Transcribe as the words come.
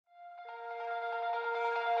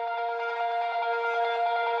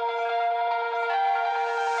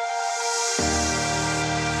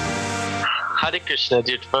Hare Krishna,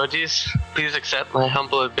 dear devotees. Please accept my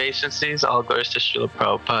humble obeisances. All glories to Srila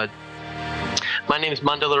Prabhupada. My name is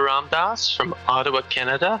Mandala Ramdas from Ottawa,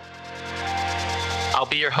 Canada. I'll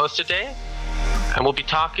be your host today, and we'll be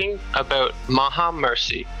talking about Maha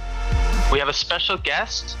Mercy. We have a special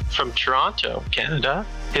guest from Toronto, Canada.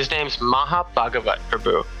 His name's Maha Bhagavat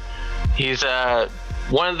Prabhu. He's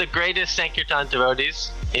one of the greatest Sankirtan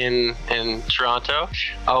devotees in Toronto,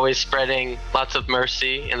 always spreading lots of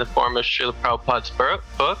mercy in the form of Srila Prabhupada's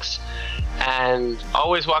books, and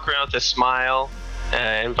always walk around with a smile,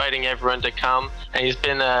 inviting everyone to come. And he's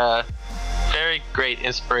been a very great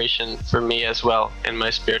inspiration for me as well in my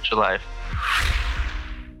spiritual life.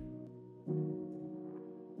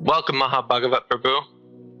 Welcome, Maha Bhagavat Prabhu.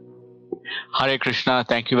 Hare Krishna,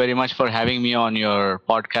 thank you very much for having me on your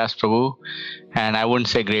podcast, Prabhu. And I wouldn't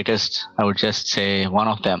say greatest, I would just say one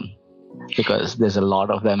of them, because there's a lot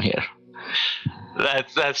of them here.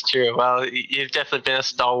 That's true. Well, you've definitely been a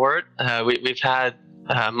stalwart. We've had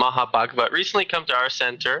Maha Bhagavat recently come to our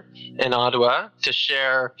center in Ottawa to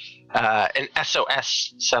share an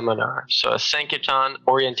SOS seminar, so a Sankirtan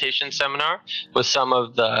orientation seminar with some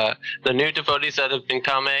of the new devotees that have been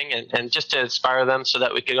coming, and just to inspire them so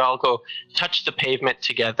that we could all go touch the pavement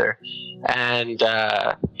together. And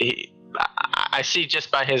I see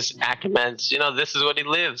just by his acumen, this is what he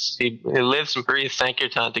lives. He lives and breathes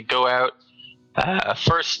Sankirtan, to go out,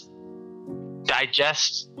 first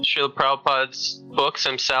digest Srila Prabhupada's books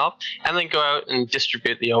himself, and then go out and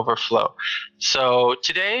distribute the overflow. So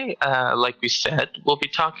today, like we said, we'll be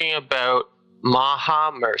talking about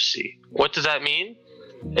Maha Mercy. What does that mean?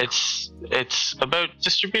 It's about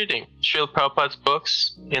distributing Srila Prabhupada's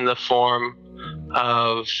books in the form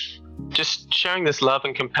of just sharing this love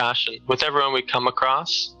and compassion with everyone we come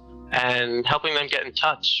across, and helping them get in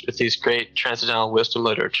touch with these great transcendental wisdom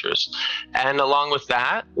literatures. And along with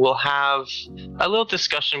that, we'll have a little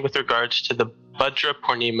discussion with regards to the Bhadra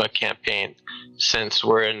Purnima campaign, since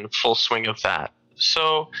we're in full swing of that.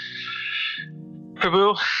 So,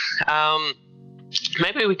 Prabhu,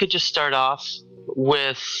 maybe we could just start off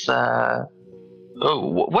with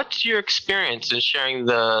what's your experience in sharing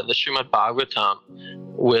the Srimad Bhagavatam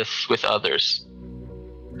with others?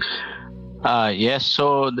 Yes,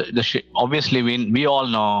 so obviously we all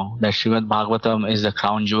know that Srimad Bhagavatam is the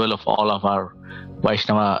crown jewel of all of our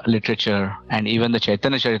Vaishnava literature, and even the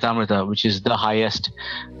Chaitanya Charitamrita, which is the highest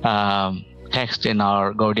text in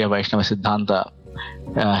our Gaudiya Vaishnava Siddhanta,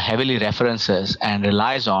 heavily references and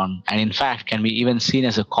relies on, and in fact can be even seen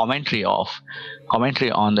as a commentary on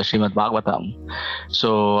the Srimad Bhagavatam.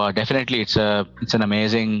 So definitely it's an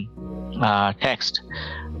amazing text.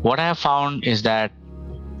 What I have found is that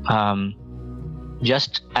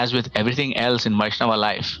just as with everything else in Vaishnava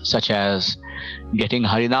life, such as getting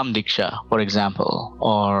Harinam Diksha, for example,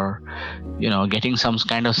 or getting some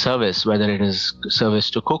kind of service, whether it is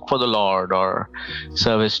service to cook for the Lord, or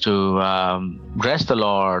service to dress the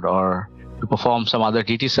Lord, or to perform some other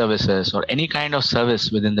deity services, or any kind of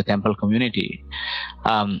service within the temple community,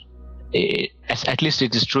 at least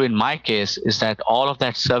it is true in my case, is that all of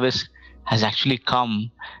that service has actually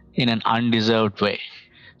come in an undeserved way.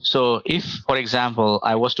 So if, for example,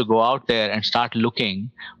 I was to go out there and start looking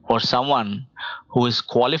for someone who is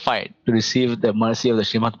qualified to receive the mercy of the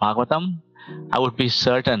Srimad Bhagavatam, I would be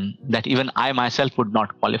certain that even I myself would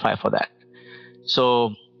not qualify for that.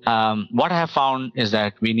 So what I have found is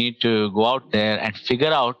that we need to go out there and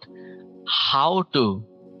figure out how to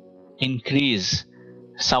increase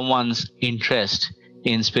someone's interest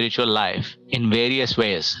in spiritual life in various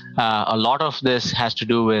ways. A lot of this has to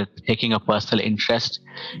do with taking a personal interest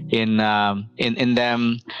in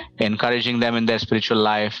them, encouraging them in their spiritual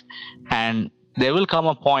life, and there will come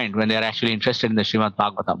a point when they are actually interested in the Srimad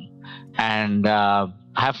Bhagavatam. And I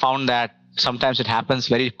have found that sometimes it happens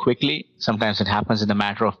very quickly, sometimes it happens in a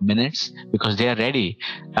matter of minutes, because they are ready.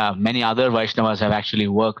 Many other Vaishnavas have actually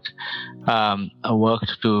worked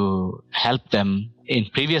to help them in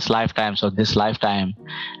previous lifetimes or this lifetime,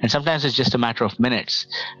 and sometimes it's just a matter of minutes,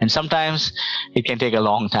 and sometimes it can take a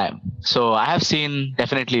long time. So I have seen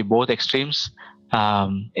definitely both extremes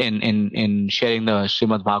in sharing the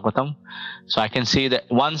Srimad Bhagavatam. So I can see that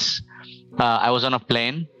once I was on a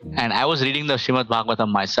plane and I was reading the Srimad Bhagavatam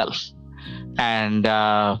myself, and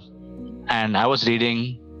I was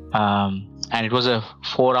reading, and it was a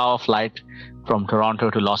 4-hour flight from Toronto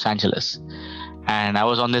to Los Angeles. And I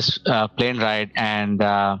was on this plane ride, and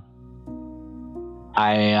there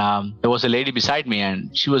was a lady beside me,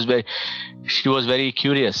 and she was very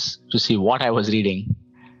curious to see what I was reading.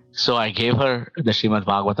 So I gave her the Srimad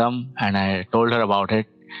Bhagavatam, and I told her about it,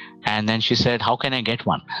 and then she said, "How can I get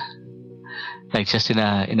one?" like just in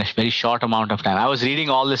a very short amount of time. I was reading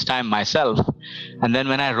all this time myself, and then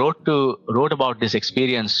when I wrote about this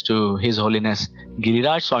experience to His Holiness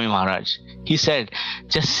Giriraj Swami Maharaj, he said,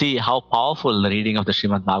 just see how powerful the reading of the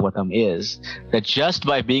Srimad Bhagavatam is, that just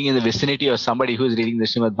by being in the vicinity of somebody who is reading the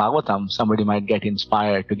Srimad Bhagavatam, somebody might get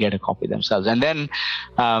inspired to get a copy themselves. And then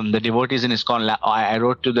the devotees in ISKCON, I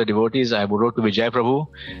wrote to the devotees, I wrote to Vijay Prabhu,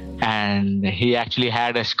 and he actually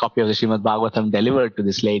had a copy of the Srimad Bhagavatam delivered to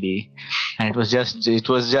this lady. And it was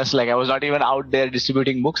just like I was not even out there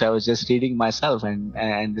distributing books. I was just reading myself,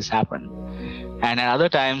 and this happened. And at other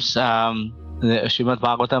times, the Srimad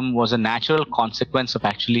Bhagavatam was a natural consequence of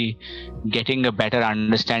actually getting a better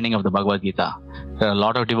understanding of the Bhagavad Gita. There are a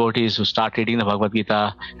lot of devotees who start reading the Bhagavad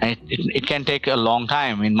Gita, and it can take a long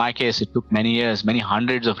time. In my case, it took many years, many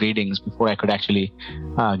hundreds of readings before I could actually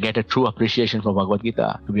get a true appreciation for Bhagavad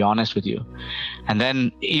Gita, to be honest with you. And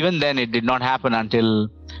then, even then, it did not happen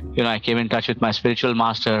until I came in touch with my spiritual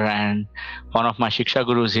master and one of my Shiksha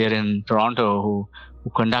gurus here in Toronto who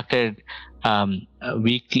conducted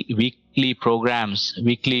weekly programs,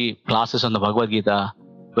 weekly classes on the Bhagavad Gita,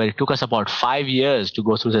 where it took us about 5 years to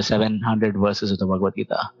go through the 700 verses of the Bhagavad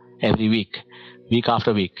Gita every week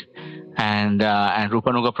after week. And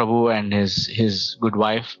Rupanuga Prabhu and his good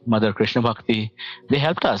wife, Mother Krishna Bhakti, they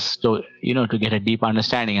helped us to get a deep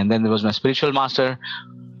understanding. And then there was my spiritual master.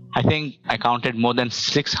 I think I counted more than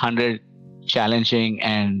 600 challenging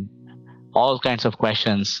and all kinds of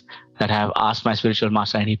questions that I have asked my spiritual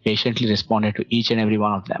master, and he patiently responded to each and every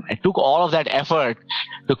one of them. It took all of that effort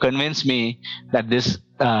to convince me that this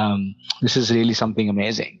is really something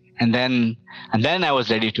amazing. And then I was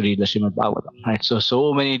ready to read the Srimad Bhagavatam. Right?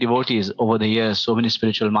 So many devotees over the years, so many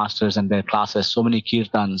spiritual masters and their classes, so many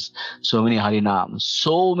kirtans, so many harinams,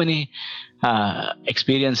 so many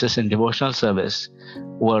experiences in devotional service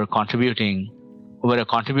were a contributing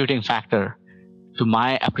factor to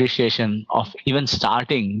my appreciation of even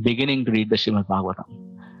beginning to read the Srimad Bhagavatam.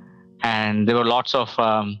 And there were lots of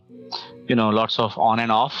on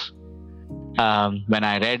and off. When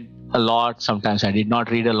I read a lot, sometimes I did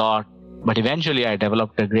not read a lot, but eventually I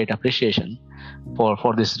developed a great appreciation for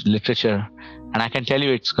this literature. And I can tell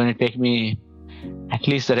you it's going to take me at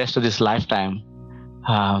least the rest of this lifetime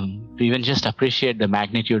to even just appreciate the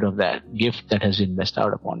magnitude of that gift that has been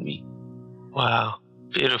bestowed upon me. Wow.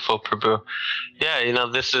 Beautiful, Prabhu. Yeah,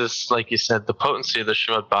 this is, like you said, the potency of the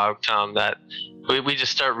Srimad Bhagavatam, that we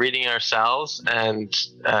just start reading ourselves, and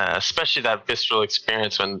especially that visceral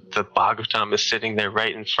experience when the Bhagavatam is sitting there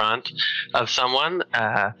right in front of someone.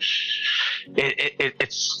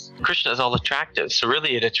 It's Krishna is all attractive, so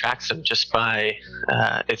really it attracts them just by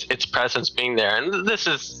its presence being there. And this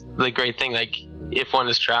is the great thing, like, if one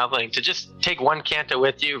is traveling, to just take one canto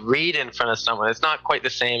with you, read in front of someone. It's not quite the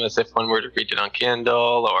same as if one were to read it on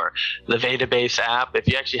Kindle or the Vedabase app. If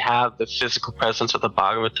you actually have the physical presence of the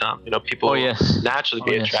Bhagavatam, people will naturally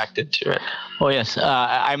be attracted to it. Oh yes,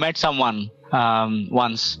 I met someone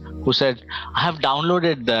once who said, I have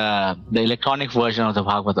downloaded the electronic version of the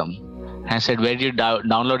Bhagavatam. And I said, where did you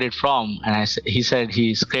download it from? And he said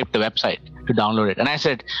he scraped the website to download it. And I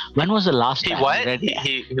said, when was the last time what? you read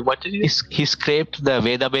it? What did he scraped the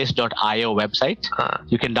Vedabase.io website.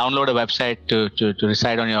 You can download a website to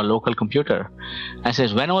reside on your local computer. I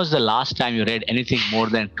said, when was the last time you read anything more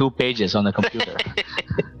than 2 pages on the computer?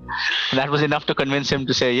 And that was enough to convince him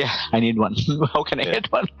to say, yeah, I need one. How can I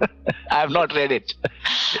get one? I have not read it.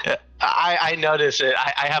 I notice it.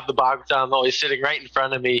 I have the Bhagavatam always sitting right in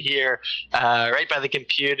front of me here, right by the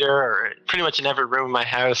computer, or pretty much in every room in my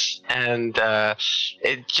house. And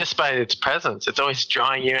it just by its presence, it's always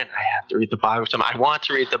drawing you in. I have to read the Bhagavatam. I want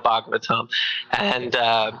to read the Bhagavatam. And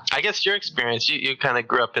I guess your experience, you kind of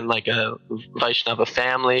grew up in like a Vaishnava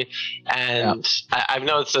family. And I've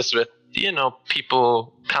noticed this with,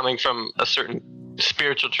 people coming from a certain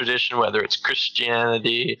spiritual tradition, whether it's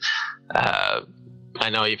Christianity, I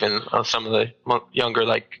know even some of the younger,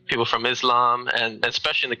 like people from Islam, and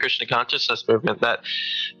especially in the Krishna consciousness movement, that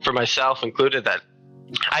for myself included, that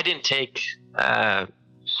I didn't take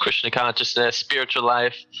Krishna consciousness, spiritual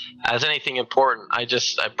life as anything important. I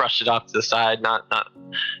brushed it off to the side, not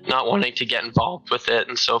wanting to get involved with it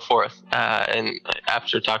and so forth. And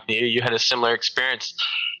after talking to you, you had a similar experience.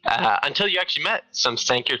 Until you actually met some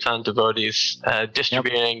Sankirtan devotees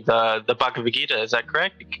distributing the Bhagavad Gita. Is that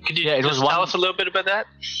correct? Could you tell us a little bit about that?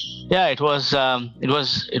 Yeah, it was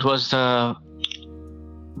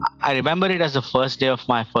I remember it as the first day of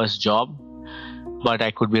my first job, but I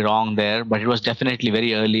could be wrong there. But it was definitely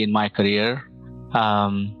very early in my career.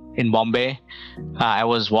 in Bombay. I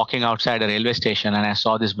was walking outside a railway station and I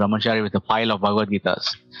saw this brahmachari with a pile of Bhagavad Gitas.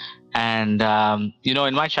 And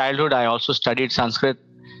in my childhood, I also studied Sanskrit,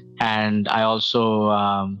 and I also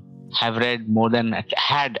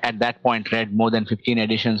had at that point read more than 15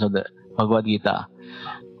 editions of the Bhagavad Gita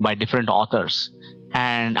by different authors.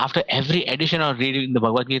 And after every edition of reading the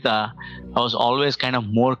Bhagavad Gita, I was always kind of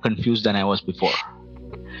more confused than I was before.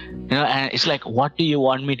 And it's like, what do you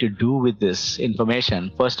want me to do with this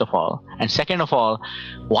information, first of all? And second of all,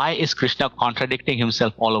 why is Krishna contradicting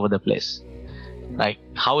himself all over the place? Like,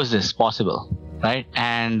 how is this possible, right?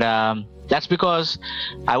 And that's because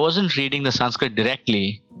I wasn't reading the Sanskrit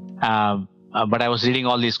directly, but I was reading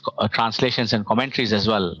all these translations and commentaries as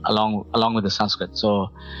well, along with the Sanskrit. So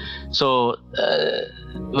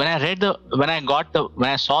when I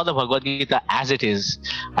saw the Bhagavad Gita as it is,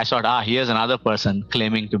 I thought, here's another person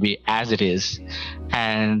claiming to be as it is,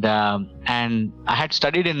 and I had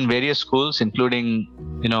studied in various schools, including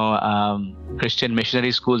Christian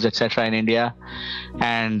missionary schools, etc., in India,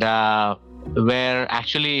 and where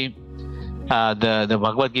actually the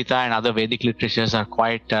Bhagavad Gita and other Vedic literatures are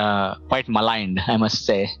quite maligned, I must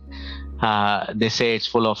say. They say it's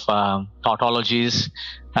full of tautologies.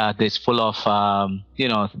 It's full of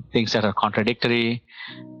things that are contradictory,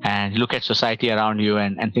 and you look at society around you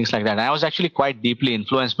and things like that. And I was actually quite deeply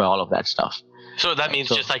influenced by all of that stuff. So that means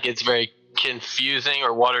just like it's very confusing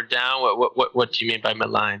or watered down. What do you mean by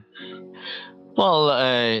malign? Well,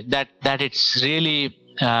 that it's really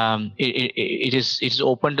it is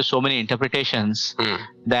open to so many interpretations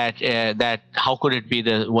that how could it be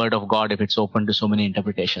the word of God if it's open to so many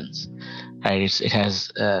interpretations, right? It has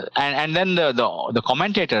and then the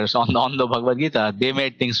commentators on the Bhagavad Gita, they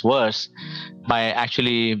made things worse by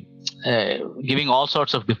actually giving all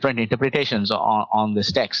sorts of different interpretations on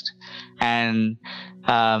this text. And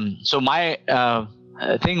so my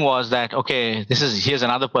thing was that, okay, here's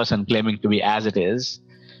another person claiming to be as it is.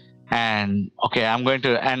 And okay,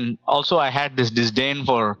 and also I had this disdain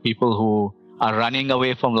for people who are running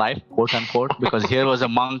away from life, quote unquote, because here was a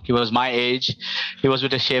monk, he was my age, he was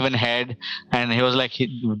with a shaven head, and he was like,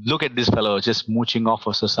 look at this fellow just mooching off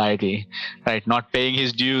of society, right? Not paying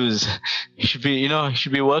his dues. He should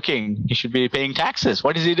be working, he should be paying taxes.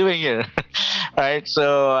 What is he doing here? Right?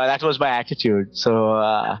 So that was my attitude. So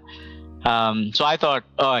I thought,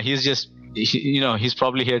 he's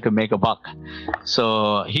probably here to make a buck.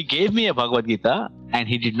 So he gave me a Bhagavad Gita, and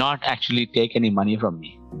he did not actually take any money from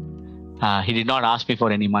me. He did not ask me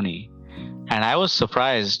for any money. And I was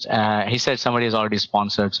surprised. He said, somebody has already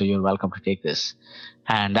sponsored, so you're welcome to take this.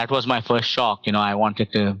 And that was my first shock. I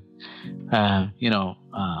wanted to,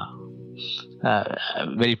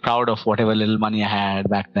 very proud of whatever little money I had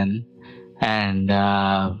back then. And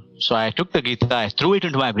so I took the Gita, I threw it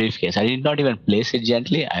into my briefcase. I did not even place it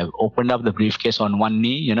gently. I opened up the briefcase on one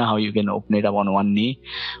knee. You know how you can open it up on one knee?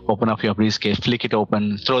 Open up your briefcase, flick it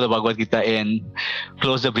open, throw the Bhagavad Gita in,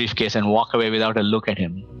 close the briefcase, and walk away without a look at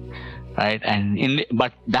him. Right?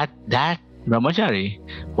 But that brahmachari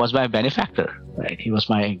was my benefactor. Right? He was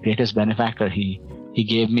my greatest benefactor. He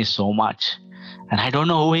gave me so much. And I don't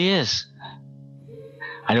know who he is.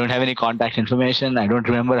 I don't have any contact information. I don't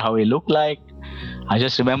remember how he looked like. I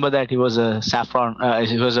just remember that he was a saffron.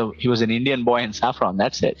 He was an Indian boy in saffron.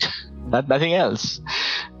 That's it. Nothing else,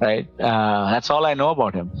 right? That's all I know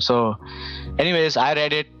about him. So, anyways, I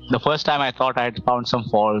read it. The first time I thought I had found some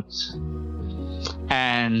faults,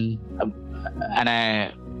 and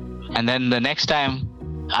then the next time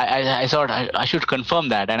I thought I should confirm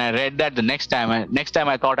that, and I read that the next time. I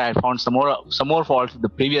thought I had found some more faults. The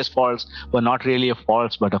previous faults were not really a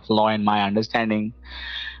faults, but a flaw in my understanding.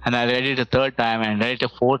 And I read it a third time, and read it a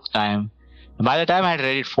fourth time. And by the time I had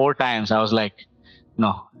read it 4 times, I was like,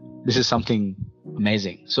 no, this is something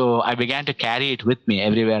amazing. So I began to carry it with me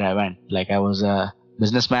everywhere I went. Like, I was a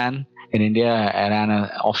businessman in India. I ran an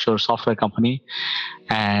offshore software company.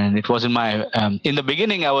 And it was in the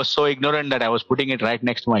beginning, I was so ignorant that I was putting it right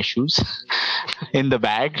next to my shoes in the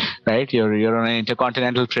bag, right? You're on an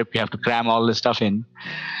intercontinental trip. You have to cram all this stuff in.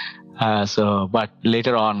 But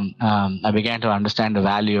later on, I began to understand the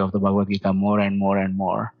value of the Bhagavad Gita more and more and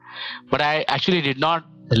more. But I actually did not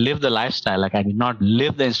live the lifestyle. Like, I did not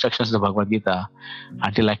live the instructions of the Bhagavad Gita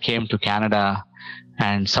until I came to Canada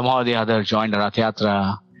and somehow or the other joined a Rath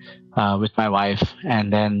Yatra with my wife.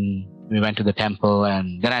 And then we went to the temple,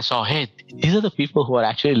 and then I saw, hey, these are the people who are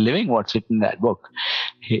actually living what's written in that book.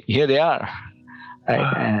 Here they are. Right?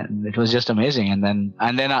 Wow. And it was just amazing. And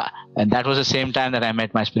that was the same time that I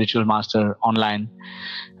met my spiritual master online.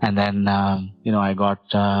 And then, I got...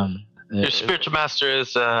 your spiritual master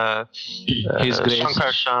is His Grace.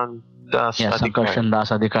 Shankar Shan. Das Yes, Adhikari. Sankarshan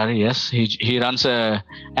Das Adhikari. Yes, he runs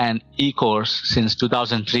an e-course since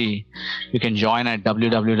 2003. You can join at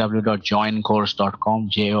www.joincourse.com,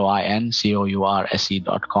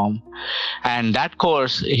 joincourse.com, and that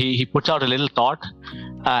course he puts out a little thought,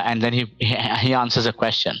 and then he answers a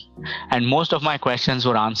question. And most of my questions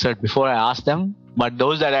were answered before I asked them, but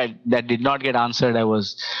those that did not get answered, I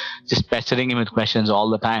was just pestering him with questions all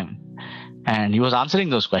the time. And he was answering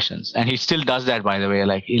those questions, and he still does that, by the way,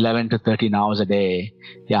 like 11 to 13 hours a day.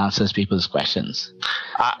 He answers people's questions.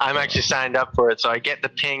 I'm actually signed up for it, so I get the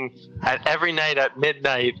ping every night at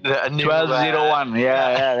midnight. A new 1201.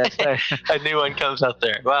 Yeah, that's right. A new one comes out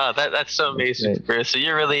there. Wow, that's so amazing, Bruce. So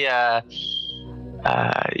you're really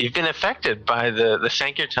you've been affected by the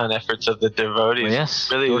Sankirtan efforts of the devotees. Oh, yes,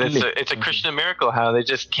 really, totally. It's a Krishna miracle how they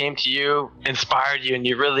just came to you, inspired you, and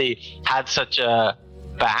you really had such a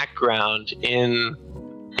background in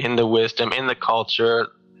the wisdom, in the culture,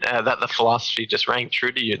 that the philosophy just rang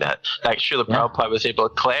true to you. That Srila Prabhupada was able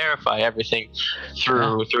to clarify everything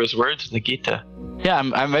through his words in the Gita. Yeah,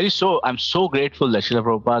 I'm so grateful that Srila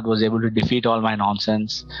Prabhupada was able to defeat all my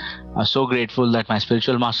nonsense. I'm so grateful that my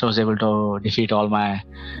spiritual master was able to defeat all my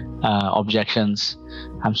objections.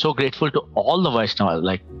 I'm so grateful to all the Vaishnavas.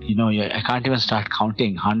 Like, I can't even start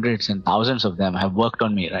counting. Hundreds and thousands of them have worked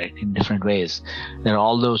on me, right, in different ways. There are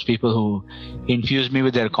all those people who infused me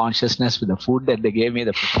with their consciousness, with the food that they gave me,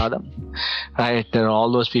 the prasadam, right? There are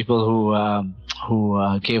all those people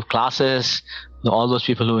who gave classes, all those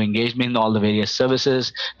people who engaged me in all the various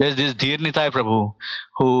services. There's this Dhir Nitai Prabhu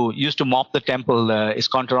who used to mop the temple,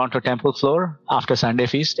 ISKCON Toronto temple floor after Sunday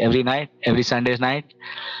feast every Sunday's night.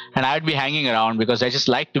 And I'd be hanging around because I just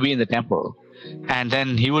like to be in the temple. And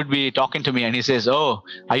then he would be talking to me and he says, "Oh,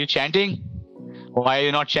 are you chanting? Why are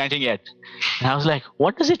you not chanting yet?" And I was like,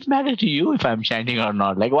 what does it matter to you if I'm chanting or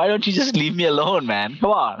not? Like, why don't you just leave me alone, man?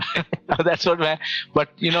 Come on. That's what, man. But,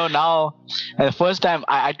 now, the first time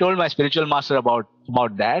I told my spiritual master about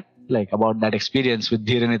that, like about that experience with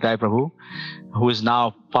Dhir Nitai Prabhu, who is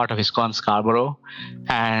now part of ISKCON Scarborough.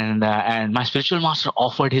 And my spiritual master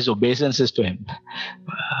offered his obeisances to him.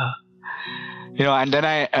 And then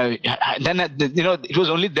it was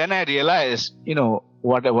only then I realized,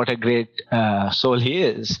 what a great soul he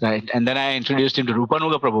is, right? And then I introduced him to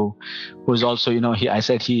Rupanuga Prabhu, who is also,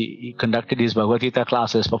 he conducted his Bhagavad Gita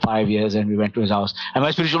classes for 5 years, and we went to his house. And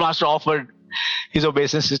my spiritual master offered his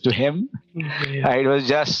obeisances to him. Yeah. It was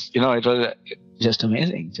just, it was just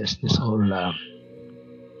amazing, just this whole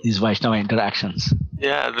these Vaishnava interactions.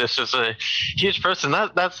 Yeah, this is a huge person.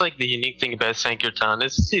 That's like the unique thing about Sankirtan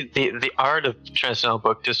is the art of transcendental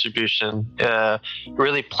book distribution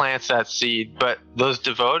really plants that seed. But those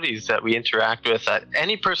devotees that we interact with,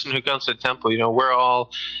 any person who comes to the temple, we're all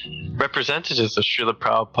representatives of Srila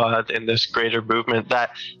Prabhupada in this greater movement. That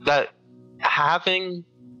having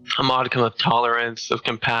a modicum of tolerance, of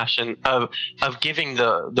compassion, of giving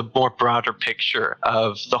the more broader picture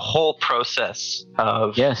of the whole process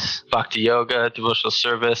of bhakti yoga, devotional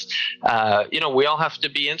service. We all have to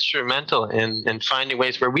be instrumental in finding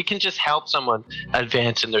ways where we can just help someone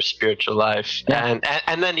advance in their spiritual life. Yeah.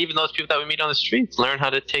 And then even those people that we meet on the streets, learn how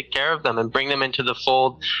to take care of them and bring them into the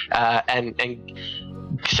fold, and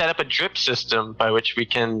set up a drip system by which we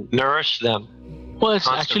can nourish them. Well, it's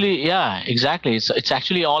actually, exactly. It's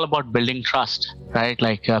actually all about building trust, right?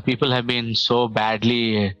 Like people have been so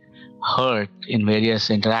badly hurt in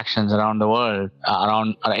various interactions around the world,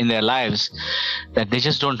 in their lives, that they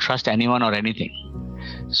just don't trust anyone or anything.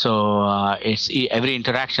 So every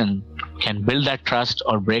interaction can build that trust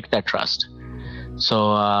or break that trust.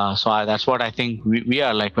 So that's what I think we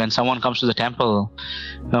are like. When someone comes to the temple,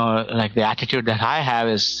 like the attitude that I have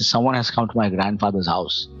is someone has come to my grandfather's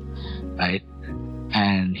house, right?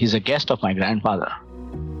 And he's a guest of my grandfather,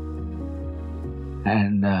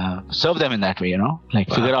 and serve them in that way,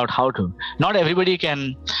 figure out how to. Not everybody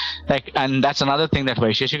can, and that's another thing that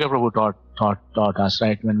Vaisheshika Prabhu taught us,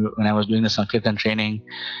 right? When I was doing the Sankirtan training,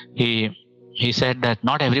 he said that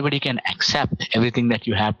not everybody can accept everything that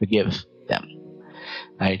you have to give them,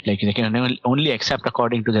 right? Like they can only accept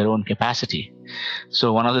according to their own capacity.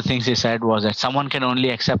 So one of the things he said was that someone can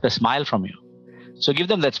only accept a smile from you, so give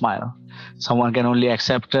them that smile. Someone can only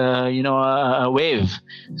accept, a wave.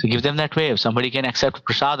 So give them that wave. Somebody can accept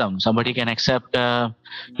prasadam. Somebody can accept, a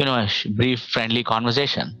brief, friendly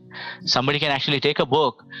conversation. Somebody can actually take a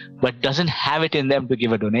book, but doesn't have it in them to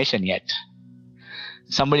give a donation yet.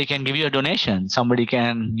 Somebody can give you a donation. Somebody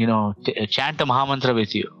can, chant the Mahamantra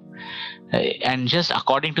with you. and just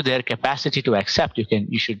according to their capacity to accept,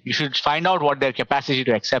 you should find out what their capacity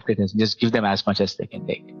to accept it is, and just give them as much as they can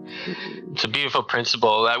take. It's a beautiful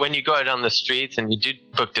principle. When you go out on the streets and you do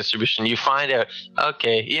book distribution, you find out,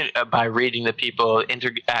 okay, by reading the people,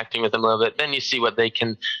 interacting with them a little bit, then you see what they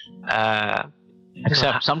can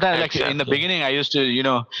accept. Sometimes, like in the beginning, I used to,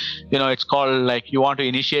 it's called like you want to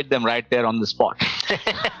initiate them right there on the spot.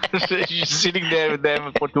 You're sitting there with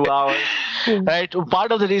them for 2 hours, right?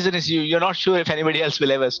 Part of the reason is you're not sure if anybody else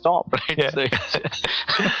will ever stop, right? Yeah.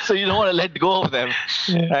 So you don't want to let go of them,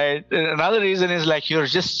 right? Another reason is like you're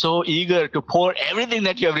just so eager to pour everything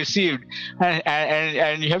that you have received,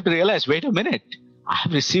 and you have to realize, wait a minute. I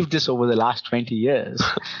have received this over the last 20 years.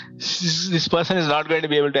 This person is not going to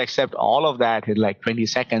be able to accept all of that in like 20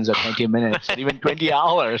 seconds or 20 minutes or even 20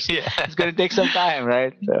 hours. Yeah. It's going to take some time,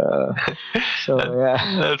 right?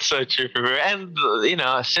 That's so true for me. And,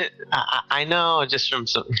 I know just from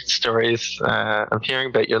some stories I'm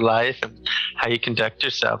hearing about your life and how you conduct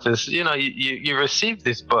yourself is, you received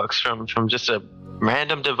these books from just a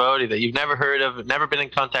random devotee that you've never heard of, never been in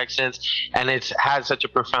contact since, and it's had such a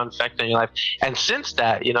profound effect on your life. And since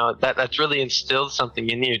that, that's really instilled something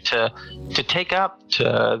in you to take up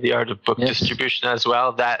to the art of book distribution as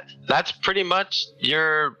well. That's pretty much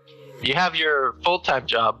you have your full-time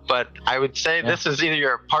job, but I would say this is either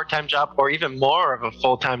your part-time job or even more of a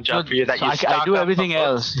full-time job for you. That I do everything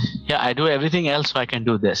else. Yeah, I do everything else so I can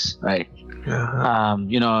do this, right?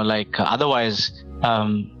 Otherwise,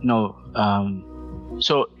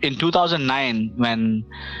 so in 2009, when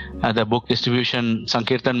the book distribution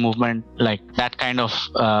Sankirtan movement, like that kind of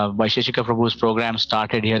Vaisheshika Prabhu's program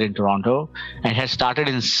started here in Toronto, and it had started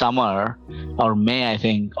in summer or May, I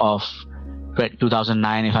think, of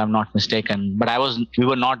 2009, if I'm not mistaken. But we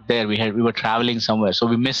were not there. We were traveling somewhere, so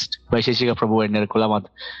we missed Vaisheshika Prabhu and Nirkula Mat.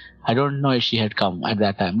 I don't know if she had come at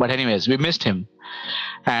that time, but anyways, we missed him,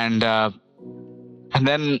 and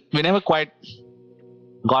then we never quite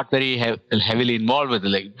got very heavily involved with it.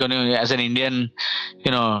 Like, as an Indian,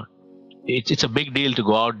 it's a big deal to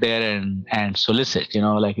go out there and solicit.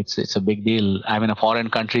 It's a big deal. I'm in a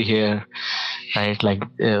foreign country here, right? Like,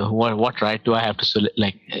 what right do I have to solicit?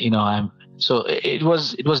 So it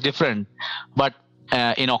was different. But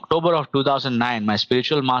in October of 2009, my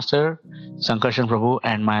spiritual master Sankarshan Prabhu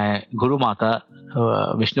and my Guru Mata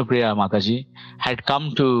Vishnupriya Mataji had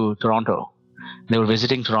come to Toronto. They were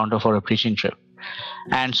visiting Toronto for a preaching trip.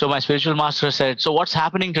 And so my spiritual master said, so what's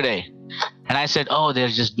happening today? And I said, they're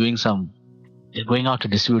just they're going out to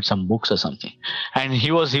distribute some books or something. And he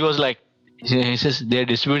was like, he says, they're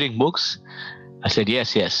distributing books? I said,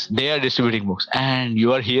 yes, they are distributing books. And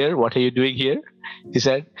you are here? What are you doing here? He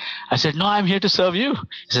said. I said, no, I'm here to serve you.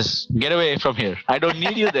 He says, get away from here. I don't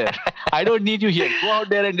need you there. I don't need you here. Go out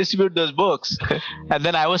there and distribute those books. And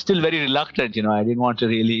then I was still very reluctant. I didn't want to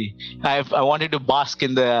really, I wanted to bask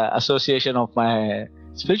in the association of my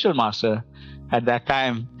spiritual master at that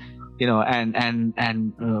time,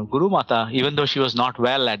 and Guru Mata, even though she was not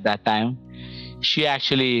well at that time, she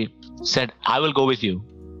actually said, I will go with you.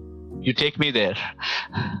 You take me there.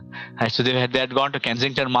 So they had gone to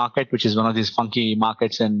Kensington Market, which is one of these funky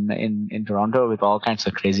markets in Toronto with all kinds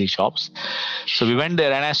of crazy shops. So we went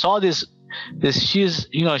there and I saw this she's,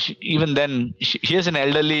 even then, she is an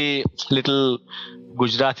elderly little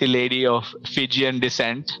Gujarati lady of Fijian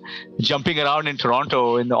descent, jumping around in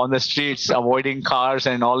Toronto on the streets, avoiding cars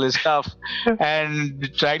and all this stuff, and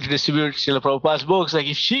trying to distribute Srila Prabhupada's books. Like,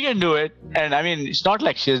 if she can do it, and I mean, it's not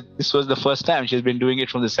like this was the first time. She's been doing it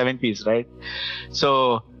from the 70s, right?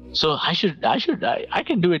 So I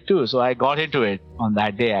can do it too. So I got into it on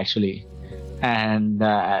that day actually, and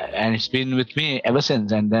it's been with me ever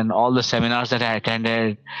since. And then all the seminars that I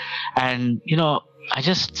attended, and I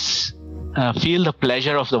just feel the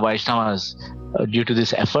pleasure of the Vaishnavas due to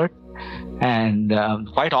this effort, and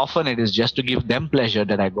quite often it is just to give them pleasure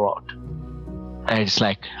that I go out. It's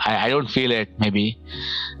like I don't feel it maybe,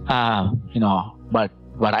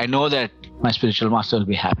 but I know that my spiritual master will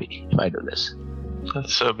be happy if I do this.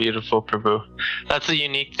 That's so beautiful, Prabhu. That's the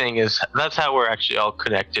unique thing, is that's how we're actually all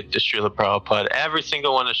connected to Srila Prabhupada. Every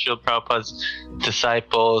single one of Srila Prabhupada's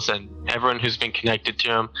disciples and everyone who's been connected to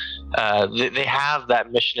him, they have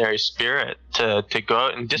that missionary spirit to go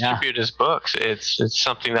out and distribute his books. It's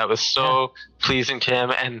something that was so pleasing to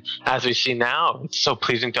him, and as we see now, it's so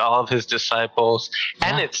pleasing to all of his disciples,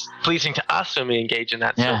 and it's pleasing to us when we engage in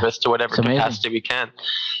that service to whatever capacity we can.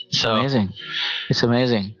 So it's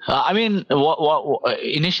amazing. I mean,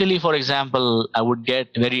 initially, for example, I would get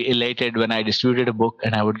very elated when I distributed a book,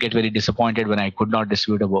 and I would get very disappointed when I could not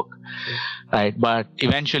distribute a book, right? But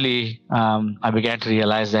eventually, I began to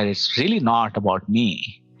realize that it's really not about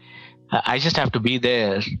me. I just have to be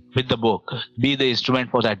there with the book, be the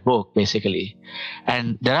instrument for that book, basically.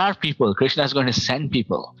 And there are people, Krishna is going to send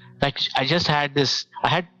people. Like I just had this,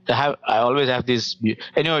 I always have this,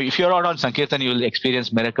 if you're out on Sankirtan, you'll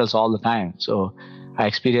experience miracles all the time. So I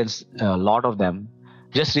experienced a lot of them.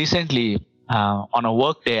 Just recently, on a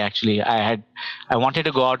work day, actually, I wanted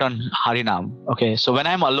to go out on Harinam. Okay, so when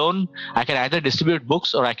I'm alone, I can either distribute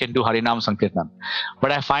books or I can do Harinam Sankirtan.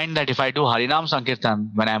 But I find that if I do Harinam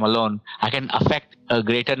Sankirtan when I'm alone, I can affect a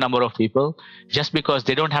greater number of people just because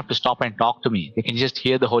they don't have to stop and talk to me. They can just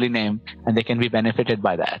hear the holy name and they can be benefited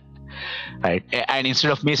by that. Right, and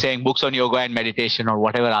instead of me saying books on yoga and meditation or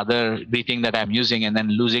whatever other breathing that I'm using and then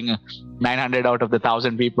losing 900 out of the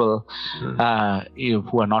 1,000 people who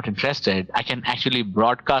are not interested, I can actually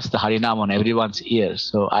broadcast the Harinam on everyone's ears.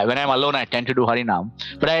 So when I'm alone, I tend to do Harinam,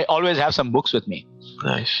 but I always have some books with me.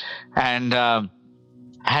 Nice. And I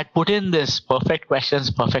had put in this perfect questions,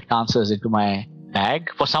 perfect answers into my bag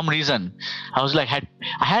for some reason. I was like,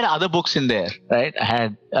 I had other books in there, right? I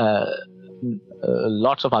had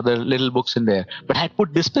lots of other little books in there, but I had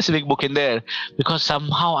put this specific book in there because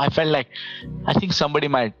somehow I felt like I think somebody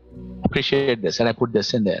might appreciate this, and I put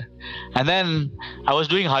this in there. And then I was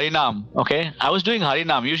doing Harinam. Okay, I was doing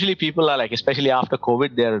Harinam. Usually people are like, especially after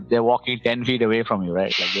COVID, they're walking 10 feet away from you,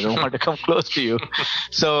 right? Like they don't want to come close to you.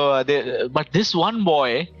 So but this one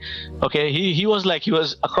boy, okay, he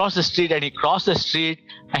was across the street, and he crossed the street,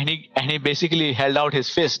 and he basically held out his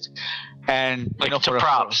fist. And for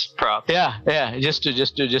props. Yeah, just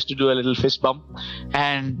to do a little fist bump.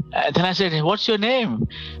 And then I said, "What's your name?"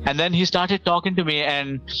 And then he started talking to me,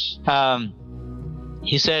 and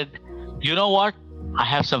he said, "You know what? I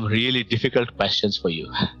have some really difficult questions for you."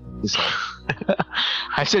 He said.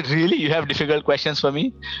 I said, "Really? You have difficult questions for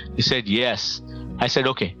me?" He said, "Yes." I said,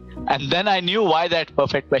 "Okay." And then I knew why that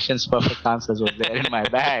perfect questions, perfect answers was there in my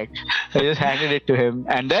bag. I just handed it to him.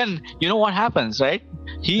 And then, you know what happens, right?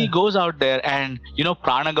 He goes out there and,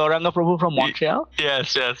 Prana Gauranga Prabhu from Montreal?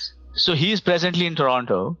 Yes. So he is presently in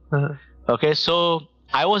Toronto. Uh-huh. Okay, so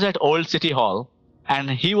I was at Old City Hall. And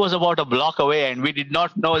he was about a block away, and we did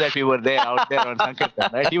not know that we were there out there on Sankirtan,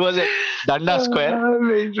 right? He was at Danda Square,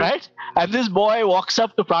 right? And this boy walks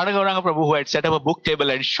up to Prana Gauranga Prabhu, who had set up a book table,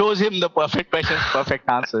 and shows him the perfect questions, perfect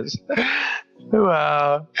answers.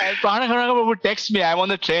 Wow. And Prana Gauranga Prabhu texts me, I'm on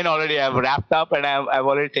the train already, I've wrapped up, and I've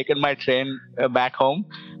already taken my train back home,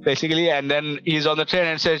 basically. And then he's on the train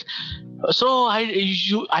and says, "So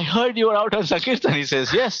I heard you were out on Sankirtan." He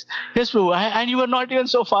says, yes, Prabhu, and you were not even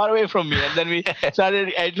so far away from me. And then we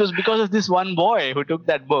started. It was because of this one boy who took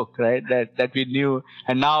that book, right? That we knew,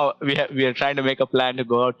 and now we are trying to make a plan to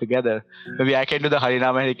go out together. Maybe I can do the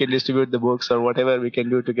Harinam and he can distribute the books, or whatever we can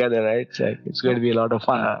do together, right? So it's going to be a lot of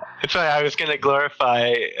fun. It's funny. I was going to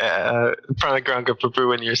glorify Prana Gauranga Prabhu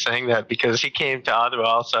when you're saying that, because he came to Ottawa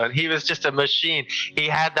also, and he was just a machine. He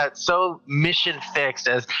had that so mission fixed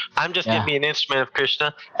as, I'm just going to be an instrument of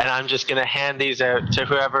Krishna, and I'm just going to hand these out to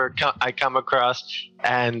whoever I come across.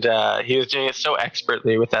 And he was doing it so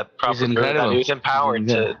expertly with that proper guru that he was empowered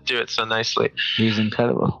to do it so nicely. He's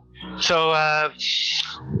incredible. So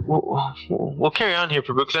we'll carry on here,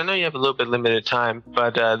 Prabhu, because I know you have a little bit limited time,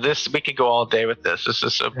 but we could go all day with this. This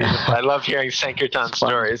is so beautiful. I love hearing Sankirtan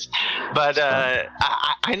stories. But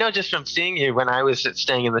I know just from seeing you when I was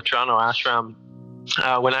staying in the Toronto ashram,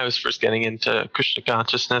 when I was first getting into Krishna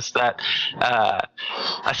consciousness, that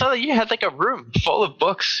I saw that you had like a room full of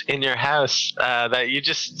books in your house that you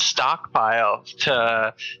just stockpile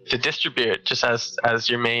to distribute just as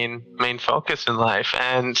your main focus in life.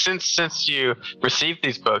 And since you received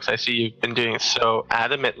these books, I see you've been doing it so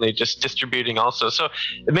adamantly, just distributing also. So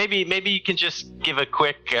maybe you can just give a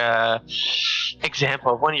quick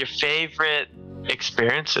example of one of your favorite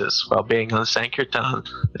experiences while being on Sankirtan,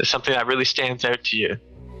 something that really stands out to you.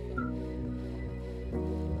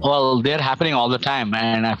 Well, they're happening all the time,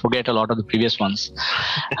 and I forget a lot of the previous ones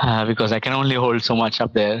because I can only hold so much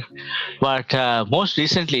up there. But most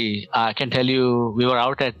recently, I can tell you, we were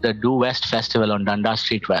out at the Do West Festival on Dundas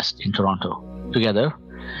Street West in Toronto together.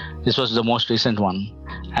 This was the most recent one.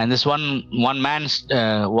 And this one man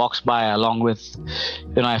walks by along with,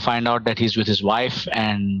 I find out that he's with his wife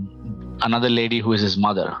and another lady who is his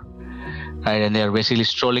mother, right? And they're basically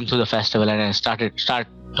strolling through the festival, and I start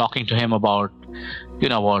talking to him about,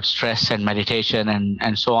 about stress and meditation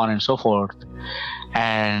and so on and so forth.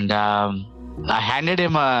 And I handed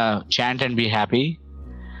him a Chant and Be Happy.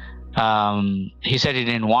 He said he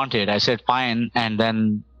didn't want it. I said fine, and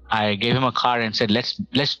then I gave him a card and said, let's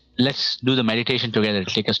do the meditation together.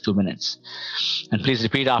 It'll take us 2 minutes, and please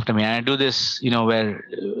repeat after me. And I do this, where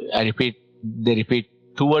they repeat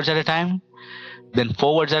 2 words at a time. then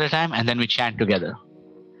 4 words at a time, and then we chant together.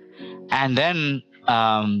 And then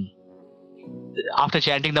after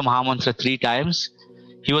chanting the Maha Mantra 3 times,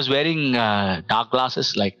 he was wearing dark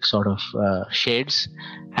glasses, like sort of shades,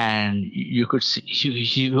 and you could see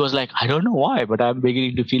he was like, I don't know why, but I'm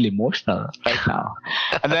beginning to feel emotional right now.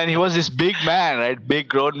 And then he was this big man, right, big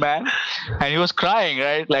grown man, and he was crying,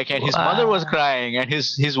 right, like, and his mother was crying, and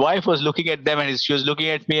his wife was looking at them, and she was looking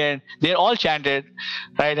at me, and they all chanted,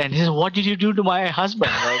 right, and he said, what did you do to my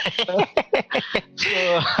husband? Like,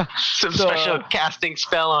 some special casting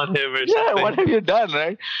spell on him or something. Yeah, what have you done,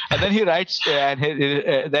 right? And then he writes,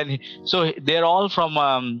 so they're all from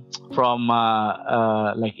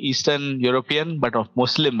like Eastern European, but of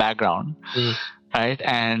Muslim background, right?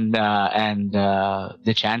 And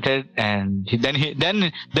they chanted, and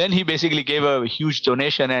then he basically gave a huge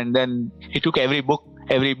donation, and then he took every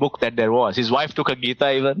book that there was. His wife took a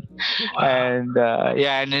Gita even. Wow. And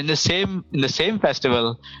and in the same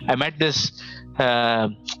festival, I met this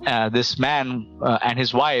man and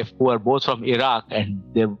his wife, who are both from Iraq, and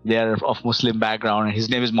they are of Muslim background, and his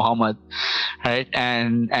name is Muhammad, right?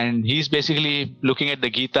 And he's basically looking at the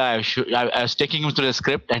Gita. I was taking him through the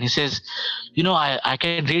script, and he says, I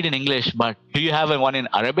can read in English, but do you have one in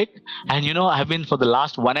Arabic? And I've been, for the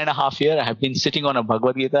last 1.5 years, I have been sitting on a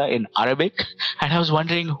Bhagavad Gita in Arabic, and I was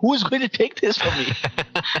wondering, who's going to take this from me?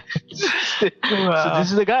 Wow. So this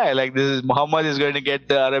is the guy, like, this is Muhammad is going to get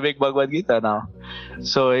the Arabic Bhagavad Gita now.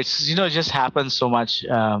 So it's, it just happens so much.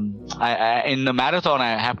 I in the marathon,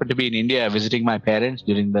 I happened to be in India visiting my parents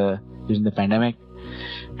during the pandemic,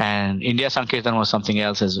 and India Sankirtan was something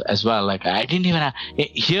else as well. Like, I didn't even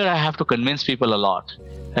here I have to convince people a lot.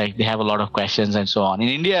 Like, they have a lot of questions and so on. In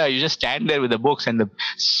India, you just stand there with the books, and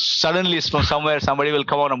suddenly from somewhere somebody will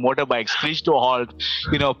come on a motorbike, screech to a halt,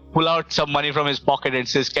 pull out some money from his pocket and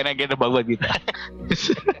says, "Can I get a Bhagavad Gita?"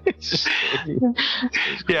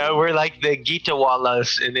 Yeah, we're like the Gita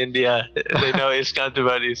Wallas in India. They know ISKCON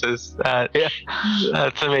devotees.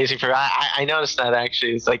 That's amazing. I noticed that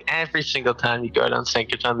actually. It's like every single time you go down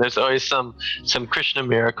Sankirtan, there's always some Krishna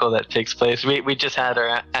miracle that takes place. We just had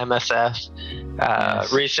our MSF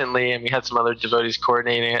recently, and we had some other devotees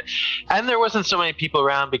coordinating it, and there wasn't so many people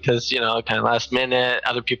around because kind of last minute,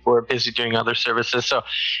 other people were busy doing other services. So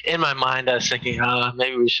in my mind, I was thinking,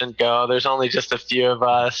 maybe we shouldn't go, there's only just a few of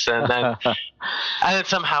us. And then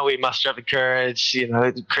somehow we muster up the courage,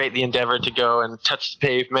 create the endeavor to go and touch the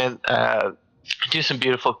pavement, do some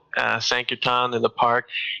beautiful Sankirtan in the park.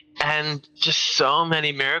 And just so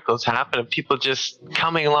many miracles happen of people just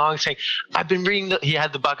coming along saying, I've been reading he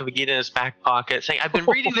had the Bhagavad Gita in his back pocket, saying, I've been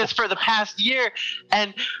reading this for the past year,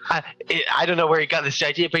 and I don't know where he got this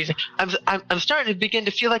idea, but he's like, I'm starting to begin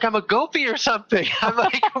to feel like I'm a gopi or something. I'm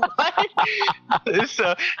like, what?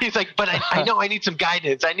 So he's like, but I know I need some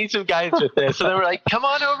guidance. I need some guidance with this. So then we're like, come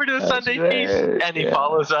on over to the Sunday feast. And he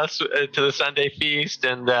follows us to the Sunday feast.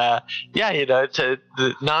 And to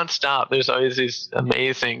the nonstop, there's always these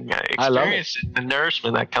amazing experience, the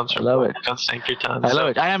nourishment that comes from Sankirtan. I love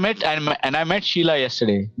it. I met Sheila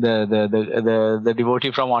yesterday, the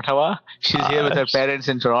devotee from Ottawa. She's here with her parents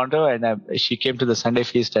in Toronto, and she came to the Sunday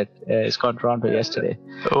feast at ISKCON Toronto yesterday.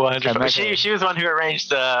 Wonderful. She was the one who arranged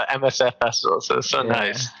the MSF festival, so it's so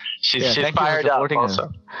nice. She's fired up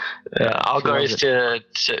also. All glories to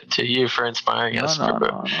you for inspiring us.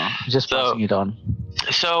 No. Just passing it on.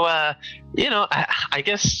 So, I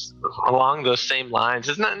guess along those same lines,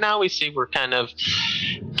 now we see we're kind of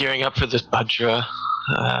gearing up for this Bhadra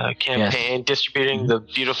campaign, distributing the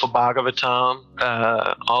beautiful Bhagavatam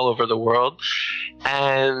all over the world.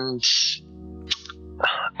 And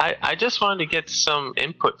I just wanted to get some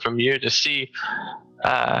input from you to see,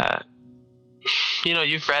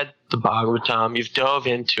 you've read the Bhagavatam, you've dove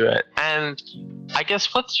into it, and I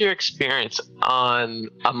guess what's your experience on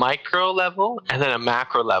a micro level and then a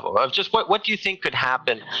macro level of just what do you think could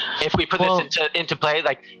happen if we put this into play?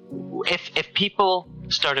 Like, if people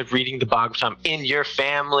started reading the Bhagavatam in your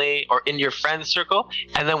family or in your friend circle,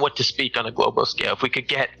 and then what to speak on a global scale, if we could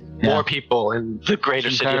get more people in the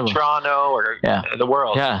greater city of Toronto or the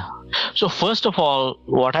world. So first of all,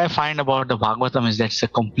 what I find about the Bhagavatam is that it's a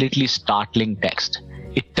completely startling text.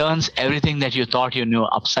 It turns everything that you thought you knew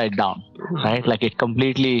upside down, right? Like, it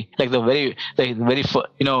completely, like the very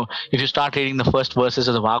if you start reading the first verses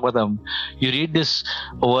of the Bhagavatam, you read this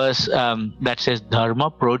verse that says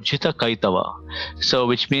Dharma Projita Kaitava. So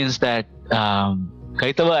which means that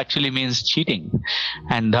Kaitava actually means cheating,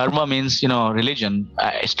 and Dharma means, religion.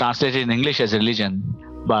 It's translated in English as religion,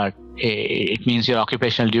 but it means your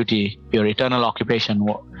occupational duty, your eternal occupation.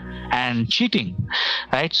 and cheating,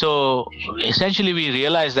 right? So essentially we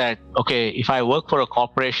realize that, okay, if I work for a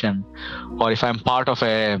corporation, or if I'm part of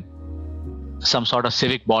some sort of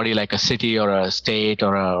civic body like a city or a state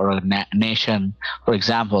or a nation, for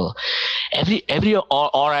example,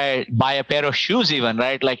 or I buy a pair of shoes even,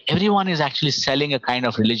 right? Like everyone is actually selling a kind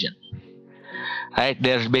of religion, right?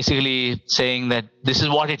 They're basically saying that this is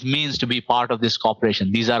what it means to be part of this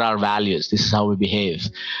corporation. These are our values. This is how we behave,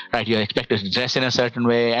 right? You're expected to dress in a certain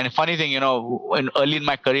way. And a funny thing, early in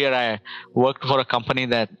my career, I worked for a company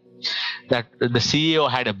that the CEO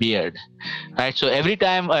had a beard, right? So every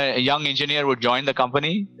time a young engineer would join the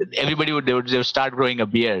company, everybody they would start growing a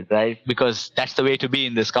beard, right? Because that's the way to be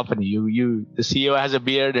in this company. The CEO has a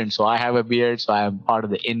beard, and so I have a beard, so I am part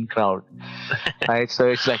of the in crowd, right? So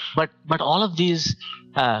it's like, but all of these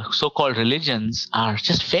so-called religions are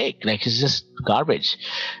just fake. Like it's just garbage.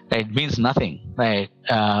 Right? It means nothing, right?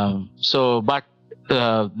 But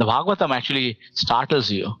the Bhagavatam actually startles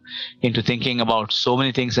you into thinking about so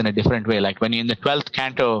many things in a different way. Like when you in the 12th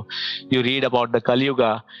canto, you read about the Kali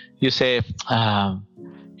Yuga, you say,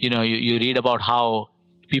 you read about how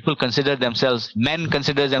men consider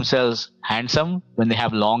themselves handsome when they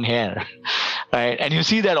have long hair, right? And you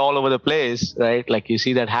see that all over the place, right? Like you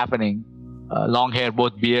see that happening. Long hair,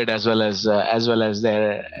 both beard as well as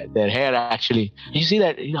their hair. Actually, you see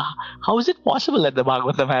that. How is it possible that the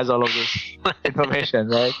Bhagavatam has all of this information,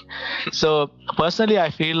 right? So personally, I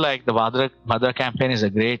feel like the Bhadra campaign is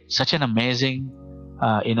such an amazing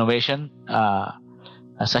innovation,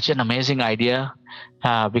 such an amazing idea,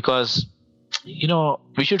 because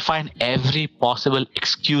we should find every possible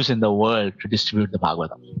excuse in the world to distribute the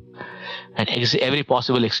Bhagavatam. And every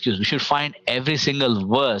possible excuse. We should find every single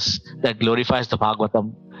verse that glorifies the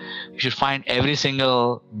Bhagavatam. We should find every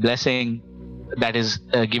single blessing that is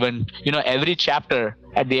given. Every chapter,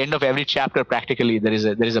 at the end of every chapter, practically there is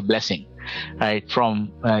a blessing, right?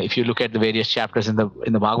 From if you look at the various chapters in the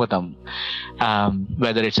Bhagavatam,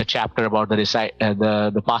 whether it's a chapter about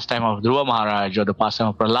the pastime of Dhruva Maharaj, or the pastime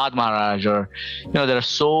of Prahlad Maharaj, or there are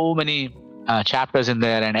so many chapters in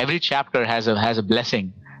there, and every chapter has a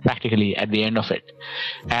blessing practically at the end of it.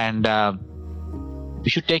 And we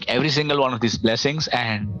should take every single one of these blessings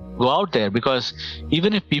and go out there, because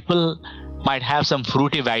even if people might have some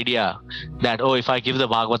fruitive idea that, if I give the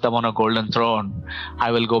Bhagavatam on a golden throne, I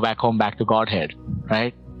will go back to Godhead,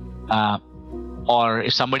 right? Or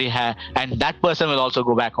if somebody and that person will also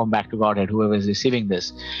go back to Godhead, whoever is receiving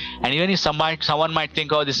this. And even if someone might think,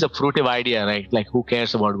 this is a fruitive idea, right? Like who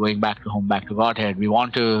cares about going back to Godhead? We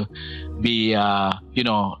want to be,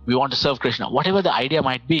 we want to serve Krishna. Whatever the idea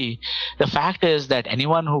might be, the fact is that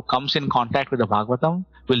anyone who comes in contact with the Bhagavatam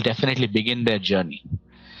will definitely begin their journey,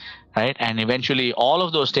 right? And eventually all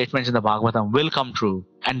of those statements in the Bhagavatam will come true,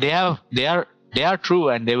 and they are true,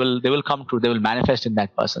 and they will come true. They will manifest in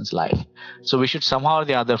that person's life. So we should somehow or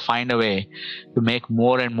the other find a way to make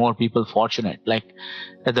more and more people fortunate. Like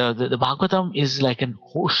the Bhagavatam is like an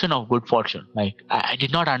ocean of good fortune. Like I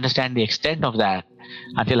did not understand the extent of that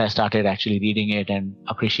until I started actually reading it and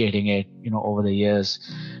appreciating it, over the years,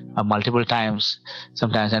 multiple times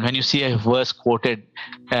sometimes. And when you see a verse quoted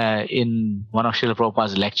in one of Srila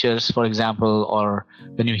Prabhupada's lectures, for example, or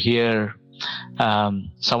when you hear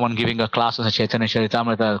someone giving a class on the Chaitanya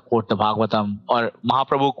Charitamrita quote the Bhagavatam, or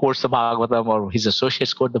Mahaprabhu quotes the Bhagavatam, or his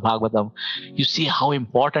associates quote the Bhagavatam, you see how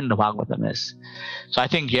important the Bhagavatam is. So I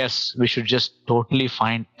think, yes, we should just totally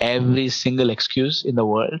find every single excuse in the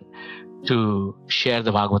world to share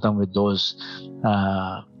the Bhagavatam with those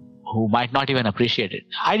who might not even appreciate it.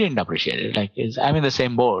 I didn't appreciate it. Like I'm in the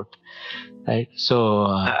same boat. Right. So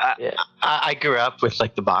I grew up with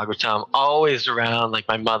like the Bhagavatam always around. Like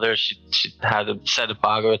my mother, she had a set of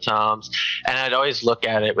Bhagavatams, and I'd always look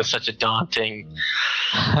at it with such a daunting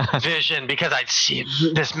vision, because I'd see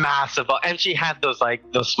this massive, and she had those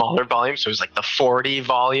smaller volumes. So it was like the 40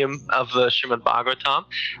 volume of the Srimad Bhagavatam,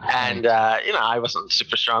 and I wasn't a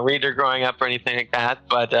super strong reader growing up or anything like that,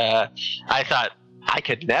 but I thought, I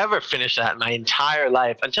could never finish that in my entire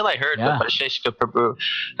life, until I heard what Sheshika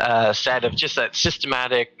Prabhu said of just that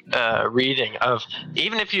systematic reading of,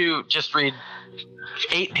 even if you just read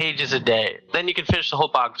 8 pages a day, then you can finish the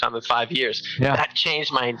whole Bhagavatam in 5 years. Yeah. That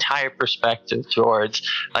changed my entire perspective towards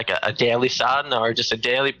like a daily sadhana, or just a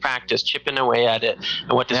daily practice, chipping away at it.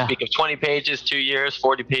 And what to speak of 20 pages, 2 years,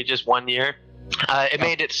 40 pages, 1 year. It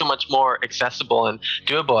made it so much more accessible and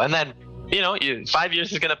doable. And then 5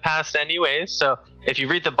 years is going to pass anyway, so if you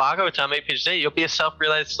read the Bhagavatam 8 pages a day, you'll be a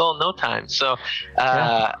self-realized soul in no time. So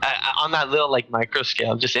on that little micro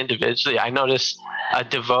scale, just individually, I noticed a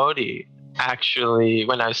devotee actually,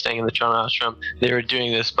 when I was staying in the Toronto ashram, they were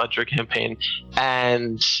doing this Bhadra campaign,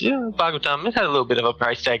 and Bhagavatam, it had a little bit of a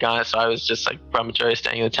price tag on it, so I was just like brahmachari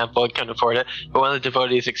staying in the temple, I couldn't afford it. But one of the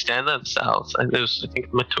devotees extended themselves, and it was, I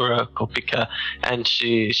think, Mathura Gopika, and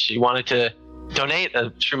she wanted to donate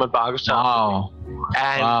a Srimad Bhagavatam. Wow.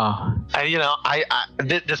 And Wow.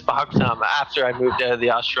 this Bhagavatam, after I moved out of the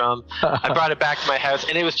ashram, I brought it back to my house,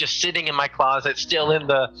 and it was just sitting in my closet, still in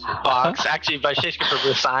the box. Actually, Vaisheshika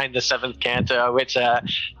Prabhu signed the 7th canto, which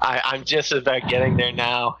I'm just about getting there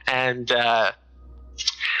now. And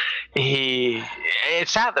it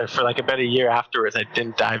sat there for like about a year afterwards. I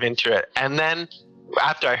didn't dive into it. And then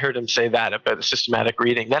after I heard him say that about the systematic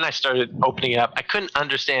reading, then I started opening it up. I couldn't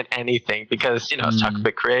understand anything because, it's talking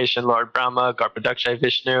about creation, Lord Brahma, Garbhodakshay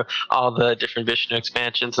Vishnu, all the different Vishnu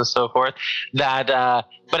expansions and so forth.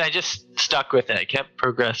 But I just stuck with it. I kept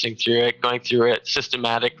progressing through it, going through it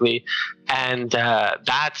systematically. And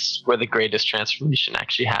that's where the greatest transformation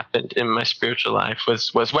actually happened in my spiritual life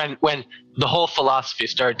was when the whole philosophy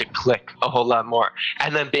started to click a whole lot more.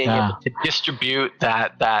 And then being able to distribute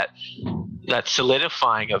that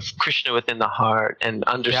solidifying of Krishna within the heart and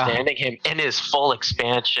understanding him in his full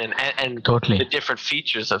expansion and Totally. the different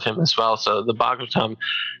features of him as well. So the Bhagavatam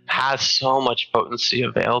has so much potency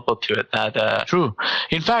available to it that True.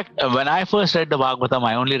 In fact, when I first read the Bhagavatam,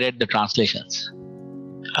 I only read the translations.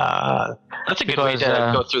 that's a good way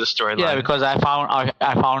to go through the storyline. Yeah, because I found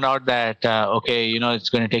out that it's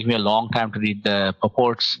going to take me a long time to read the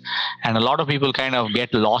purports, and a lot of people kind of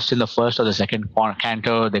get lost in the first or the second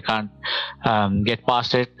canto. They can't get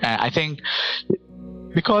past it. I think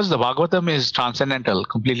because the Bhagavatam is transcendental,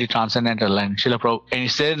 completely transcendental, and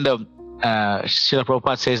it's there in the Srila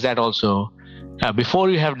Prabhupada says that also. Before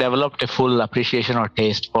you have developed a full appreciation or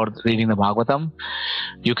taste for reading the Bhagavatam,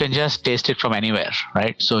 you can just taste it from anywhere,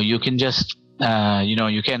 right? So you can just,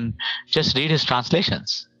 you can just read his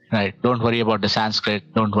translations, right? Don't worry about the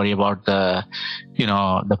Sanskrit. Don't worry about the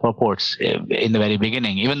purports in the very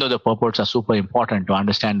beginning, even though the purports are super important to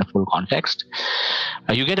understand the full context.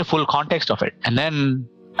 You get a full context of it. And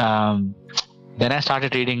then I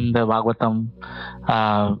started reading the Bhagavatam,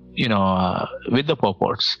 with the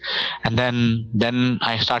purports, and then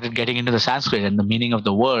I started getting into the Sanskrit and the meaning of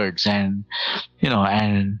the words, and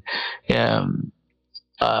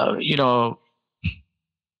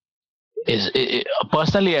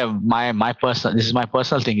personally, this is my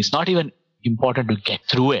personal thing. It's not even important to get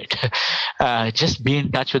through it. Just be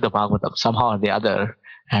in touch with the Bhagavatam somehow or the other.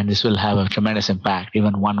 And this will have a tremendous impact.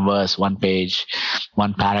 Even one verse, one page,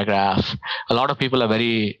 one paragraph. A lot of people are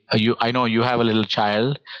I know you have a little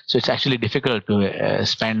child, so it's actually difficult to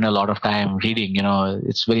spend a lot of time reading.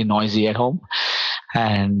 It's very noisy at home,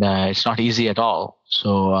 and it's not easy at all.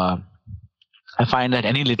 So I find that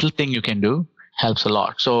any little thing you can do helps a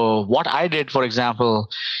lot. So what I did, for example,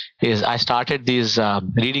 is I started these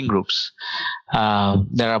reading groups. There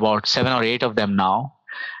are about 7 or 8 of them now.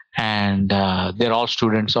 And they're all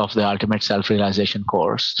students of the Ultimate Self-Realization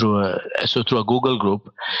course through a Google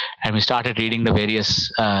group, and we started reading the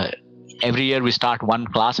various. Every year we start one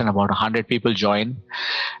class, and about 100 people join,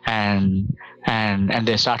 and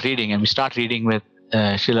they start reading, and we start reading with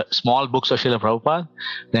small books of Srila Prabhupada.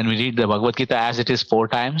 Then we read the Bhagavad Gita as it is 4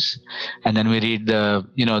 times, and then we read the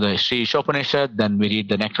Sri Ishopanishad. Then we read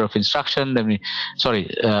the Nectar of Instruction. And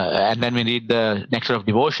then we read the Nectar of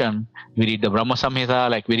Devotion. We read the Brahma Samhita.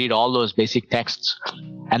 Like we read all those basic texts,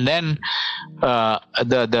 and then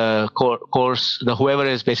the course, whoever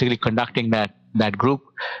is basically conducting that group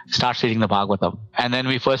starts reading the Bhagavatam. And then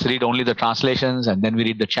we first read only the translations, and then we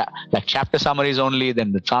read the chapter summaries only,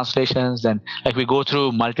 then the translations, then we go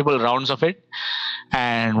through multiple rounds of it.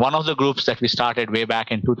 And one of the groups that we started way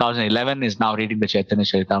back in 2011 is now reading the Chaitanya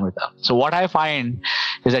Charitamrita. So what I find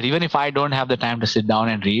is that even if I don't have the time to sit down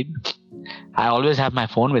and read, I always have my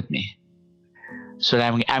phone with me. So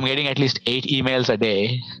I'm getting at least 8 emails a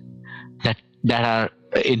day that are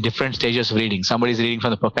in different stages of reading. Somebody's reading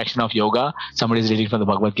from the Perfection of Yoga. Somebody's reading from the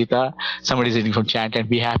Bhagavad Gita. Somebody's reading from Chant and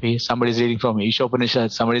Be Happy. Somebody's reading from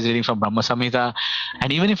Ishopanishad. Somebody's reading from Brahma Samhita.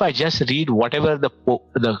 And even if I just read whatever the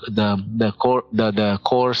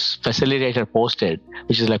course facilitator posted,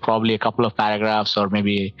 which is probably a couple of paragraphs or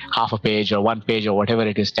maybe half a page or 1 page or whatever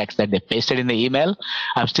it is text that they pasted in the email,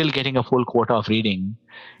 I'm still getting a full quota of reading,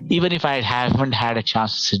 even if I haven't had a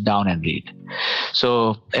chance to sit down and read.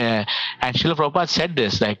 So, and Srila Prabhupada said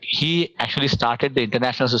this, he actually started the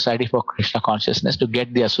International Society for Krishna Consciousness to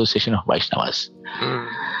get the association of Vaishnavas.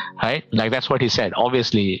 Right? That's what he said.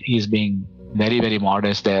 Obviously, he's being very, very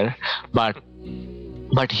modest there. But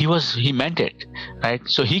but he meant it, right?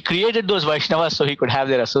 So he created those Vaishnavas so he could have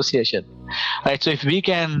their association, right? So if we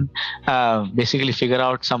can basically figure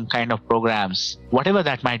out some kind of programs, whatever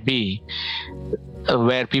that might be,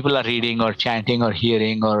 where people are reading or chanting or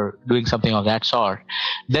hearing or doing something of that sort,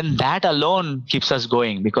 then that alone keeps us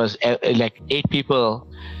going, because like 8 people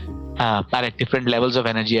are at different levels of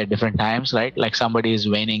energy at different times, right? Like somebody is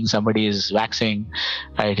waning, somebody is waxing,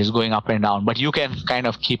 right? Is going up and down, but you can kind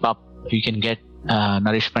of keep up. You can get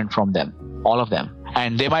nourishment from them, all of them.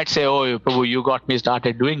 And they might say, "Oh, Prabhu, you got me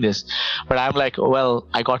started doing this," but I'm like, "Well,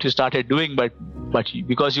 I got you started doing, but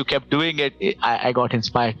because you kept doing it, I got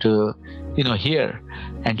inspired to, hear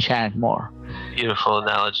and chant more." Beautiful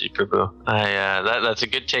analogy, Prabhu. That's a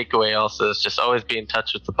good takeaway. Also, is just always be in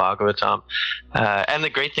touch with the Bhagavatam. And the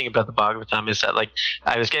great thing about the Bhagavatam is that, like,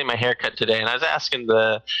 I was getting my hair cut today, and I was asking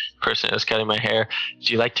the person who was cutting my hair,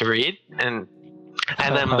 "Do you like to read?"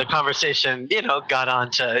 And then the conversation, got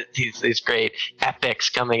on to these great epics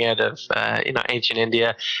coming out of, ancient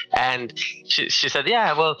India. And she said,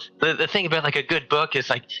 yeah, well, the thing about like a good book is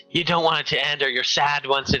like, you don't want it to end, or you're sad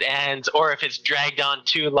once it ends, or if it's dragged on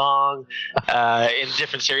too long in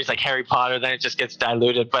different series like Harry Potter, then it just gets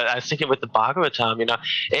diluted. But I was thinking with the Bhagavatam,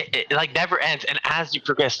 it like never ends. And as you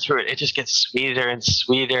progress through it, it just gets sweeter and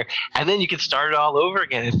sweeter. And then you can start it all over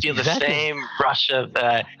again and feel the same rush of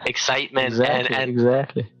excitement and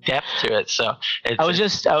exactly depth to it. So I was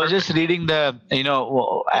just reading the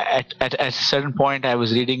at a certain point I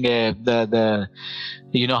was reading the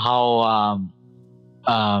how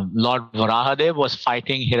Lord Varahadev was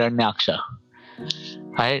fighting Hiranyaksha,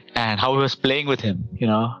 right? And how he was playing with him,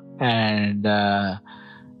 and how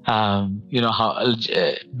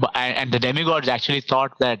and the demigods actually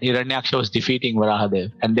thought that Hiranyaksha was defeating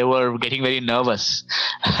Varahadev, and they were getting very nervous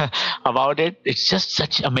about it. It's just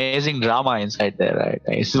such amazing drama inside there, right?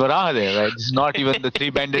 It's Varahadev, right? It's not even the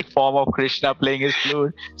 3-banded form of Krishna playing his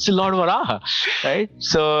flute. It's Lord Varaha, right?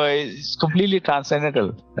 So it's completely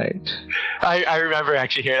transcendental, right? I remember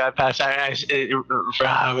actually hearing that passage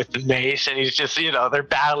with the mace, and he's just, they're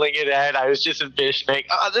battling it out. I was just envisioning,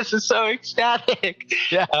 oh, this is so ecstatic.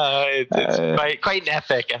 Yeah. It's quite an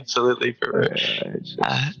epic, absolutely.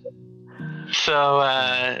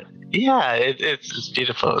 It's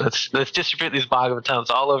beautiful. Let's distribute these Bhagavatams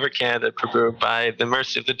all over Canada, Prabhu, by the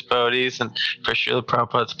mercy of the devotees and for Srila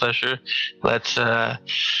Prabhupada's pleasure. Let's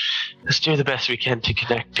do the best we can to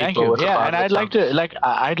connect people. Thank you. With the and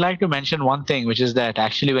I'd like to mention one thing, which is that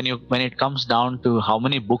actually when it comes down to how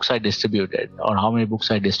many books I distributed or how many books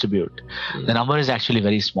I distribute, the number is actually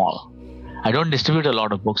very small. I don't distribute a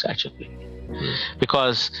lot of books actually,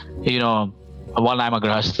 because one, I'm a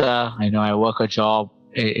grahastha. I work a job.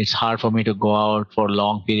 It's hard for me to go out for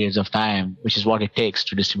long periods of time, which is what it takes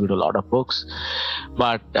to distribute a lot of books.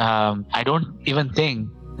 But I don't even think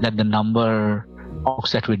that the number of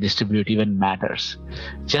books that we distribute even matters.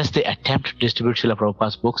 Just the attempt to distribute Srila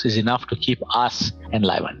Prabhupada's books is enough to keep us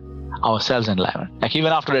enlivened, ourselves enlivened. Like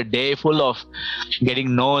even after a day full of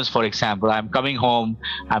getting no's, for example, I'm coming home,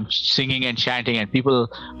 I'm singing and chanting, and people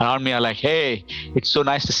around me are like, "Hey, it's so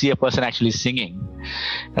nice to see a person actually singing,"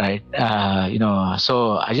 right?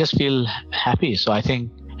 So I just feel happy. So I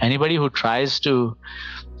think anybody who tries to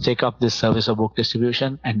take up this service of book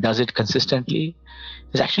distribution and does it consistently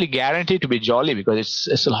is actually guaranteed to be jolly, because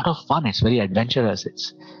it's a lot of fun. It's very adventurous.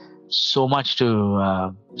 It's so much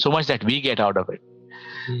that we get out of it.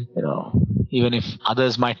 Even if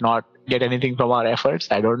others might not get anything from our efforts,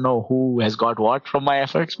 I don't know who has got what from my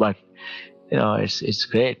efforts, but it's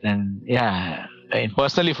great. And and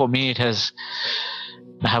personally for me,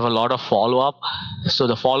 I have a lot of follow-up. So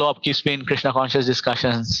the follow-up keeps me in Krishna conscious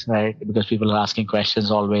discussions, right? Because people are asking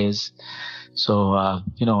questions always. So I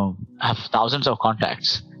have thousands of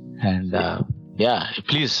contacts, and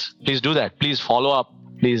please do that. Please follow up.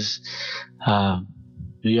 Please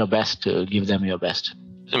do your best to give them your best.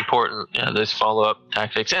 Important, those follow-up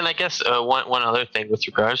tactics. And I guess one other thing with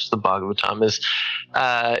regards to the Bhagavatam is,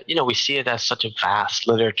 we see it as such a vast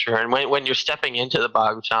literature, and when you're stepping into the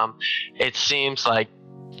Bhagavatam, it seems like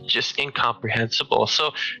just incomprehensible.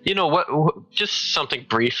 So, what just something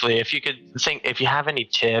briefly, if you could think, if you have any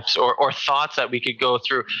tips or thoughts that we could go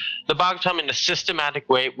through the Bhagavatam in a systematic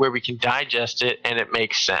way where we can digest it and it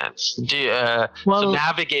makes sense. So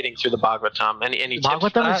navigating through the Bhagavatam, any tips?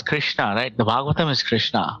 Bhagavatam is Krishna, right? The Bhagavatam is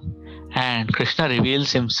Krishna, and Krishna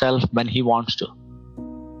reveals himself when he wants to.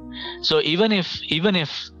 So even if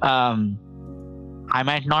I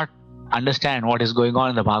might not understand what is going on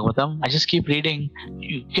in the Bhagavatam, I just keep reading.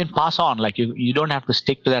 You can pass on, like you don't have to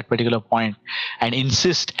stick to that particular point and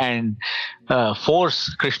insist and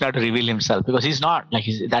force Krishna to reveal himself, because he's not like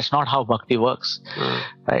that's not how bhakti works,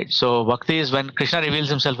 right? So bhakti is when Krishna reveals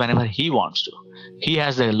himself whenever he wants to. He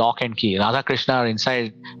has the lock and key. Radha Krishna are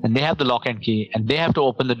inside, and they have the lock and key, and they have to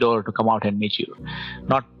open the door to come out and meet you.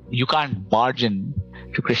 Not you can't barge in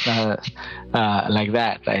to Krishna like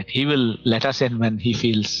that, right? He will let us in when he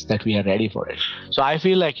feels that we are ready for it. So I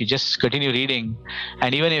feel like you just continue reading,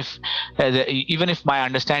 and even if my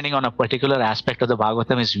understanding on a particular aspect of the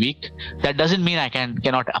Bhagavatam is weak, that doesn't mean I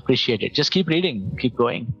cannot appreciate it. Just keep reading, keep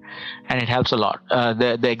going, and it helps a lot.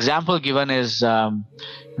 The example given is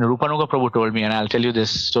Rupanuga Prabhu told me, and I'll tell you this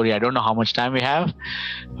story. I don't know how much time we have,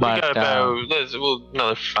 but we got about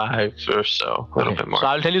another 5 or so, a little bit more. So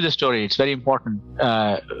I'll tell you the story. It's very important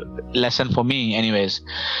lesson for me, anyways.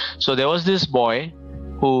 So there was this boy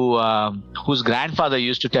whose grandfather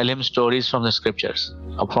used to tell him stories from the scriptures,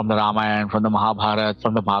 from the Ramayana, from the Mahabharata,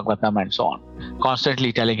 from the Bhagavatam, and so on,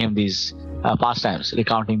 constantly telling him these pastimes,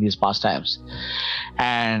 recounting these pastimes.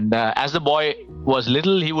 And as the boy was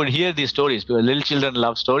little, he would hear these stories, because little children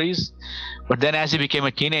love stories. But then as he became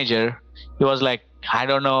a teenager, he was like, I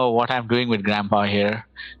don't know what I'm doing with grandpa here,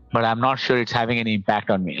 but I'm not sure it's having any impact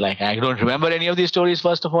on me. Like, I don't remember any of these stories,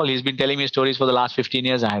 first of all. He's been telling me stories for the last 15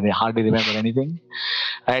 years. I hardly remember anything.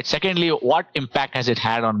 Right. Secondly, what impact has it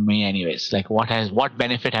had on me anyways? Like, what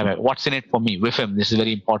benefit what's in it for me with him? This is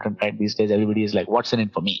very important, right? These days, everybody is like, what's in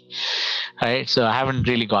it for me? Right. So I haven't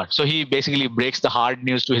really got. So he basically breaks the hard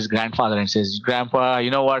news to his grandfather and says, Grandpa,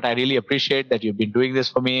 you know what? I really appreciate that you've been doing this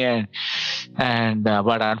for me.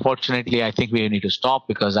 But unfortunately, I think we need to stop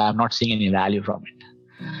because I'm not seeing any value from it.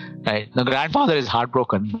 Right. The grandfather is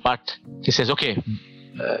heartbroken, but he says, okay,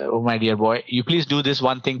 oh my dear boy, you please do this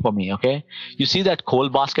one thing for me, okay? You see that coal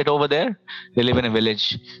basket over there? They live in a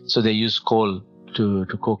village, so they use coal to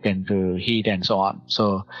cook and to heat and so on.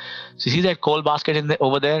 So you see that coal basket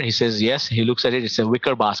over there? He says, yes. He looks at it. It's a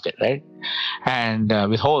wicker basket, right? And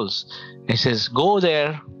with holes. He says, go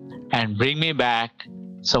there and bring me back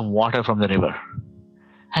some water from the river.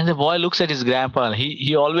 And the boy looks at his grandpa.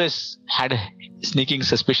 He always had a sneaking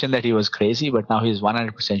suspicion that he was crazy, but now he's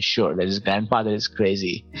 100% sure that his grandfather is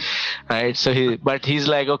crazy, right? So he's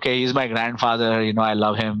like, okay, he's my grandfather. I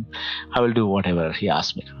love him. I will do whatever he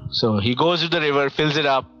asks me to. So he goes to the river, fills it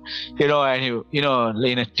up, and he,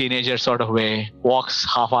 in a teenager sort of way, walks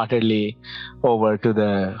half-heartedly over to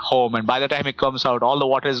the home. And by the time he comes out, all the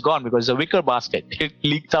water is gone because it's a wicker basket. It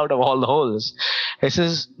leaks out of all the holes. He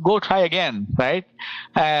says, go try again, right?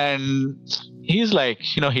 And he's like,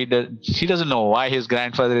 he doesn't know why his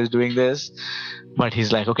grandfather is doing this. But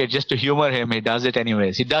he's like, okay, just to humor him, he does it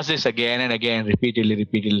anyways. He does this again and again, repeatedly,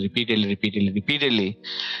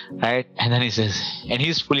 right? And then he says, and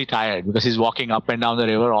he's fully tired because he's walking up and down the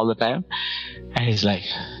river all the time. And he's like,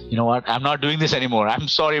 you know what? I'm not doing this anymore. I'm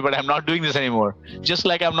sorry, but I'm not doing this anymore. Just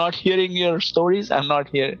like I'm not hearing your stories, I'm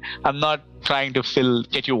not trying to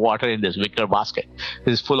get you water in this wicker basket.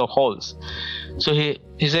 This is full of holes. So he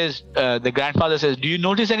says, the grandfather says, do you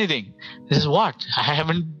notice anything? He says, what? I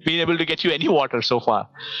haven't been able to get you any water so far.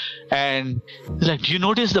 And he's like, do you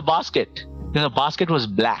notice the basket? The basket was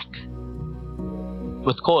black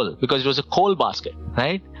with coal because it was a coal basket,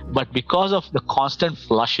 right? But because of the constant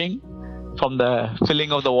flushing from the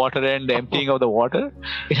filling of the water and the emptying of the water,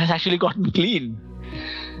 it has actually gotten clean.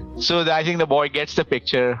 So I think the boy gets the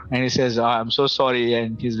picture and he says, I'm so sorry.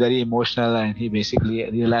 And he's very emotional and he basically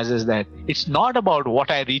realizes that it's not about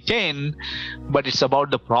what I retain, but it's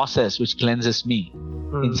about the process which cleanses me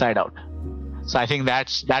inside out. So I think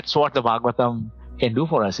that's what the Bhagavatam can do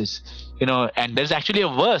for us. Is and there's actually a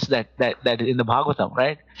verse that in the Bhagavatam,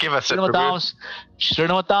 right? Give us it.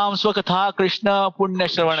 Shrinotam swakatha Krishna punya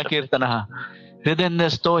shravana kirtanaha.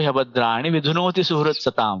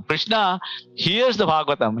 Krishna hears the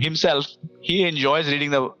Bhagavatam himself. He enjoys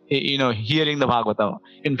reading hearing the Bhagavatam.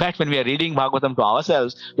 In fact, when we are reading Bhagavatam to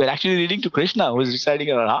ourselves, we are actually reading to Krishna, who is residing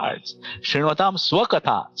in our hearts. Shrinotam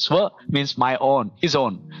swakatha. Swa means my own, his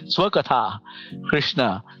own. Swakatha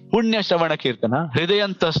Krishna punya shravana kirtana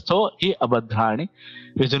hridayantastho hi abhadrani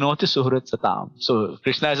vidunoti suhrat satam. So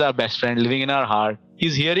Krishna is our best friend living in our heart.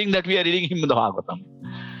 He's hearing that we are reading him the Bhagavatam.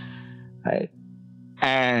 Right?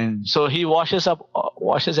 And so he washes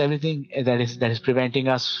everything that is preventing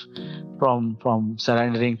us from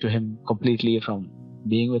surrendering to him completely, from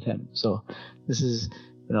being with him. So this is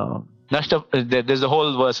Nashta. There's the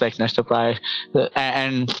whole verse like Nashta Praya,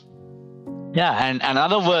 and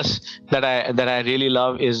another verse that I really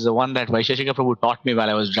love is the one that Vaisheshika Prabhu taught me while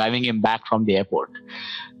I was driving him back from the airport.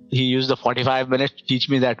 He used the 45 minutes to teach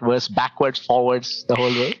me that verse backwards, forwards, the whole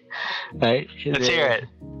way. Right? Let's hear it.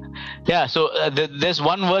 Yeah, so there's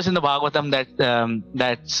one verse in the Bhagavatam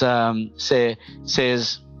that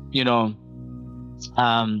says,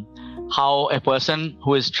 how a person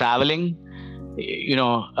who is traveling,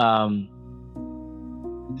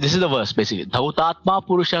 this is the verse basically. Dhautatma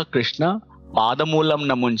Purusha Krishna Padamulam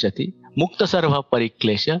Namunchati Mukta Sarva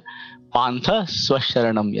Pariklesha Pantha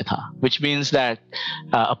Swasharanam Yatha, which means that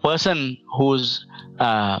a person whose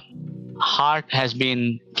heart has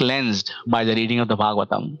been cleansed by the reading of the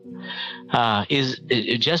Bhagavatam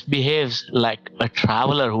it just behaves like a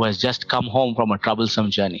traveler who has just come home from a troublesome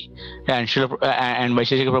journey. And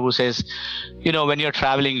Vaisheshika Prabhu says, when you're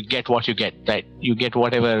traveling, you get what you get, right? You get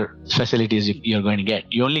whatever facilities you're going to get.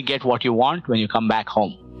 You only get what you want when you come back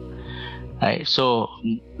home, right? So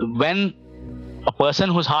when a person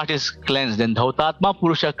whose heart is cleansed, then Dhautatma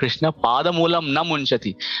Purusha Krishna Padamulam na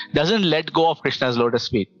munchati, doesn't let go of Krishna's lotus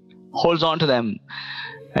feet, holds on to them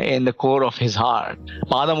in the core of his heart.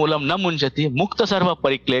 Padamulam na munchati Mukta Sarva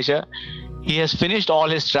Pariklesha. He has finished all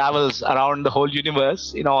his travels around the whole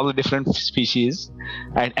universe in all the different species,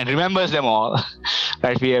 right, and remembers them all.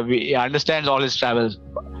 Right? He understands all his travels.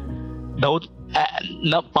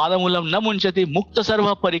 Padamulam na munchati Mukta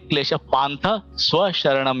Sarva Pariklesha Pantha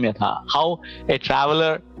Swasharanam Yatha. How a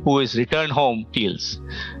traveler who is returned home feels,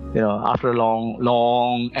 after a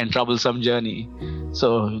long and troublesome journey.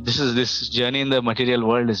 So this journey in the material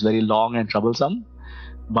world is very long and troublesome,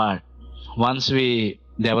 but once we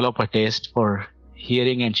develop a taste for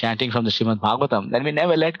hearing and chanting from the Srimad Bhagavatam, then we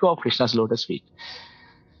never let go of Krishna's lotus feet.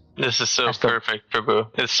 This is so perfect, Prabhu.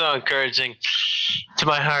 It's so encouraging to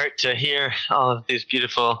my heart to hear all of these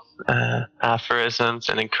beautiful aphorisms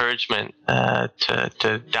and encouragement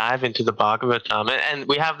to dive into the Bhagavatam. And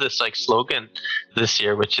we have this slogan this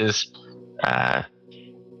year, which is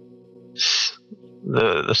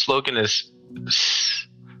the slogan is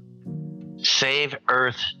save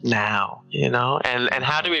Earth now, and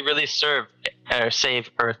how do we really save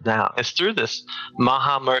Earth now? It's through this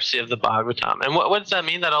Maha Mercy of the Bhagavatam. And what does that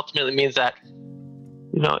mean? That ultimately means that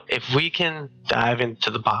if we can dive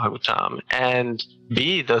into the Bhagavatam and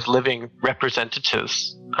be those living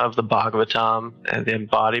representatives of the Bhagavatam and the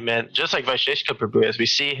embodiment, just like Vaisheshika Prabhu, as we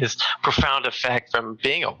see his profound effect from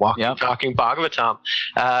being a walking, talking Bhagavatam,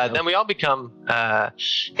 then we all become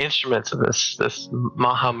instruments of this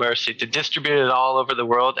Maha Mercy to distribute it all over the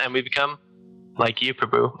world, and we become, like you,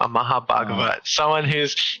 Prabhu, a Mahabhagavat, someone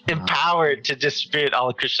who's empowered to distribute all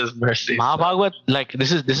of Krishna's mercy. Mahabhagavat,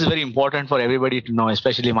 this is very important for everybody to know,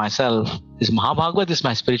 especially myself. Mahabhagavat is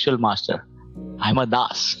my spiritual master. I'm a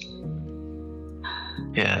das.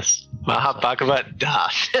 Yes, Mahabhagavat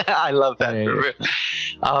Das. I love that, Prabhu.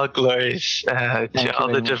 All glories to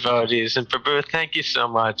all the devotees. And Prabhu, thank you so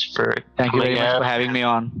much for Thank you very much for having me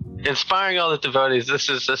on. Inspiring all the devotees. This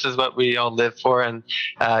is what we all live for, and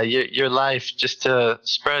your life just to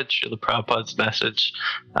spread Srila Prabhupada's message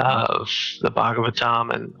of the Bhagavatam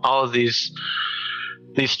and all of these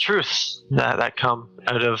truths that come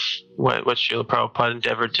out of what Srila Prabhupada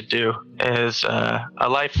endeavored to do is a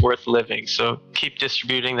life worth living. So keep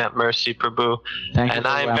distributing that mercy, Prabhu. Thank you. And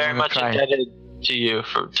I'm very much indebted to you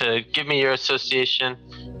to give me your association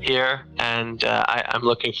here, and I'm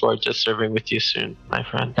looking forward to serving with you soon, my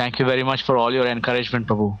friend. Thank you very much for all your encouragement,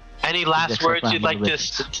 Prabhu. Any last words you'd like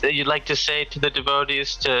to say to the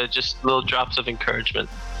devotees, to just little drops of encouragement?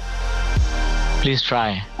 Please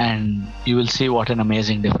try, and you will see what an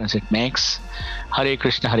amazing difference it makes. Hare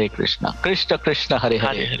Krishna, Krishna Krishna, Hare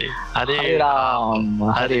Hare, Hare Ram,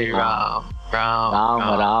 Hare Ram,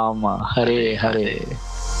 Ram Ram, Hare Hare.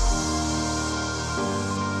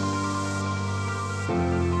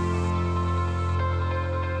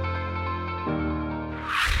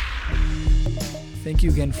 Thank you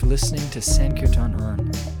again for listening to Sankirtan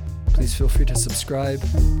On. Please feel free to subscribe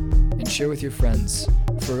and share with your friends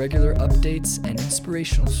for regular updates and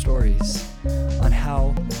inspirational stories on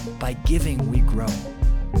how, by giving, we grow.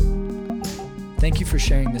 Thank you for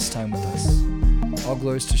sharing this time with us. All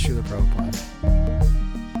glories to Srila Prabhupada.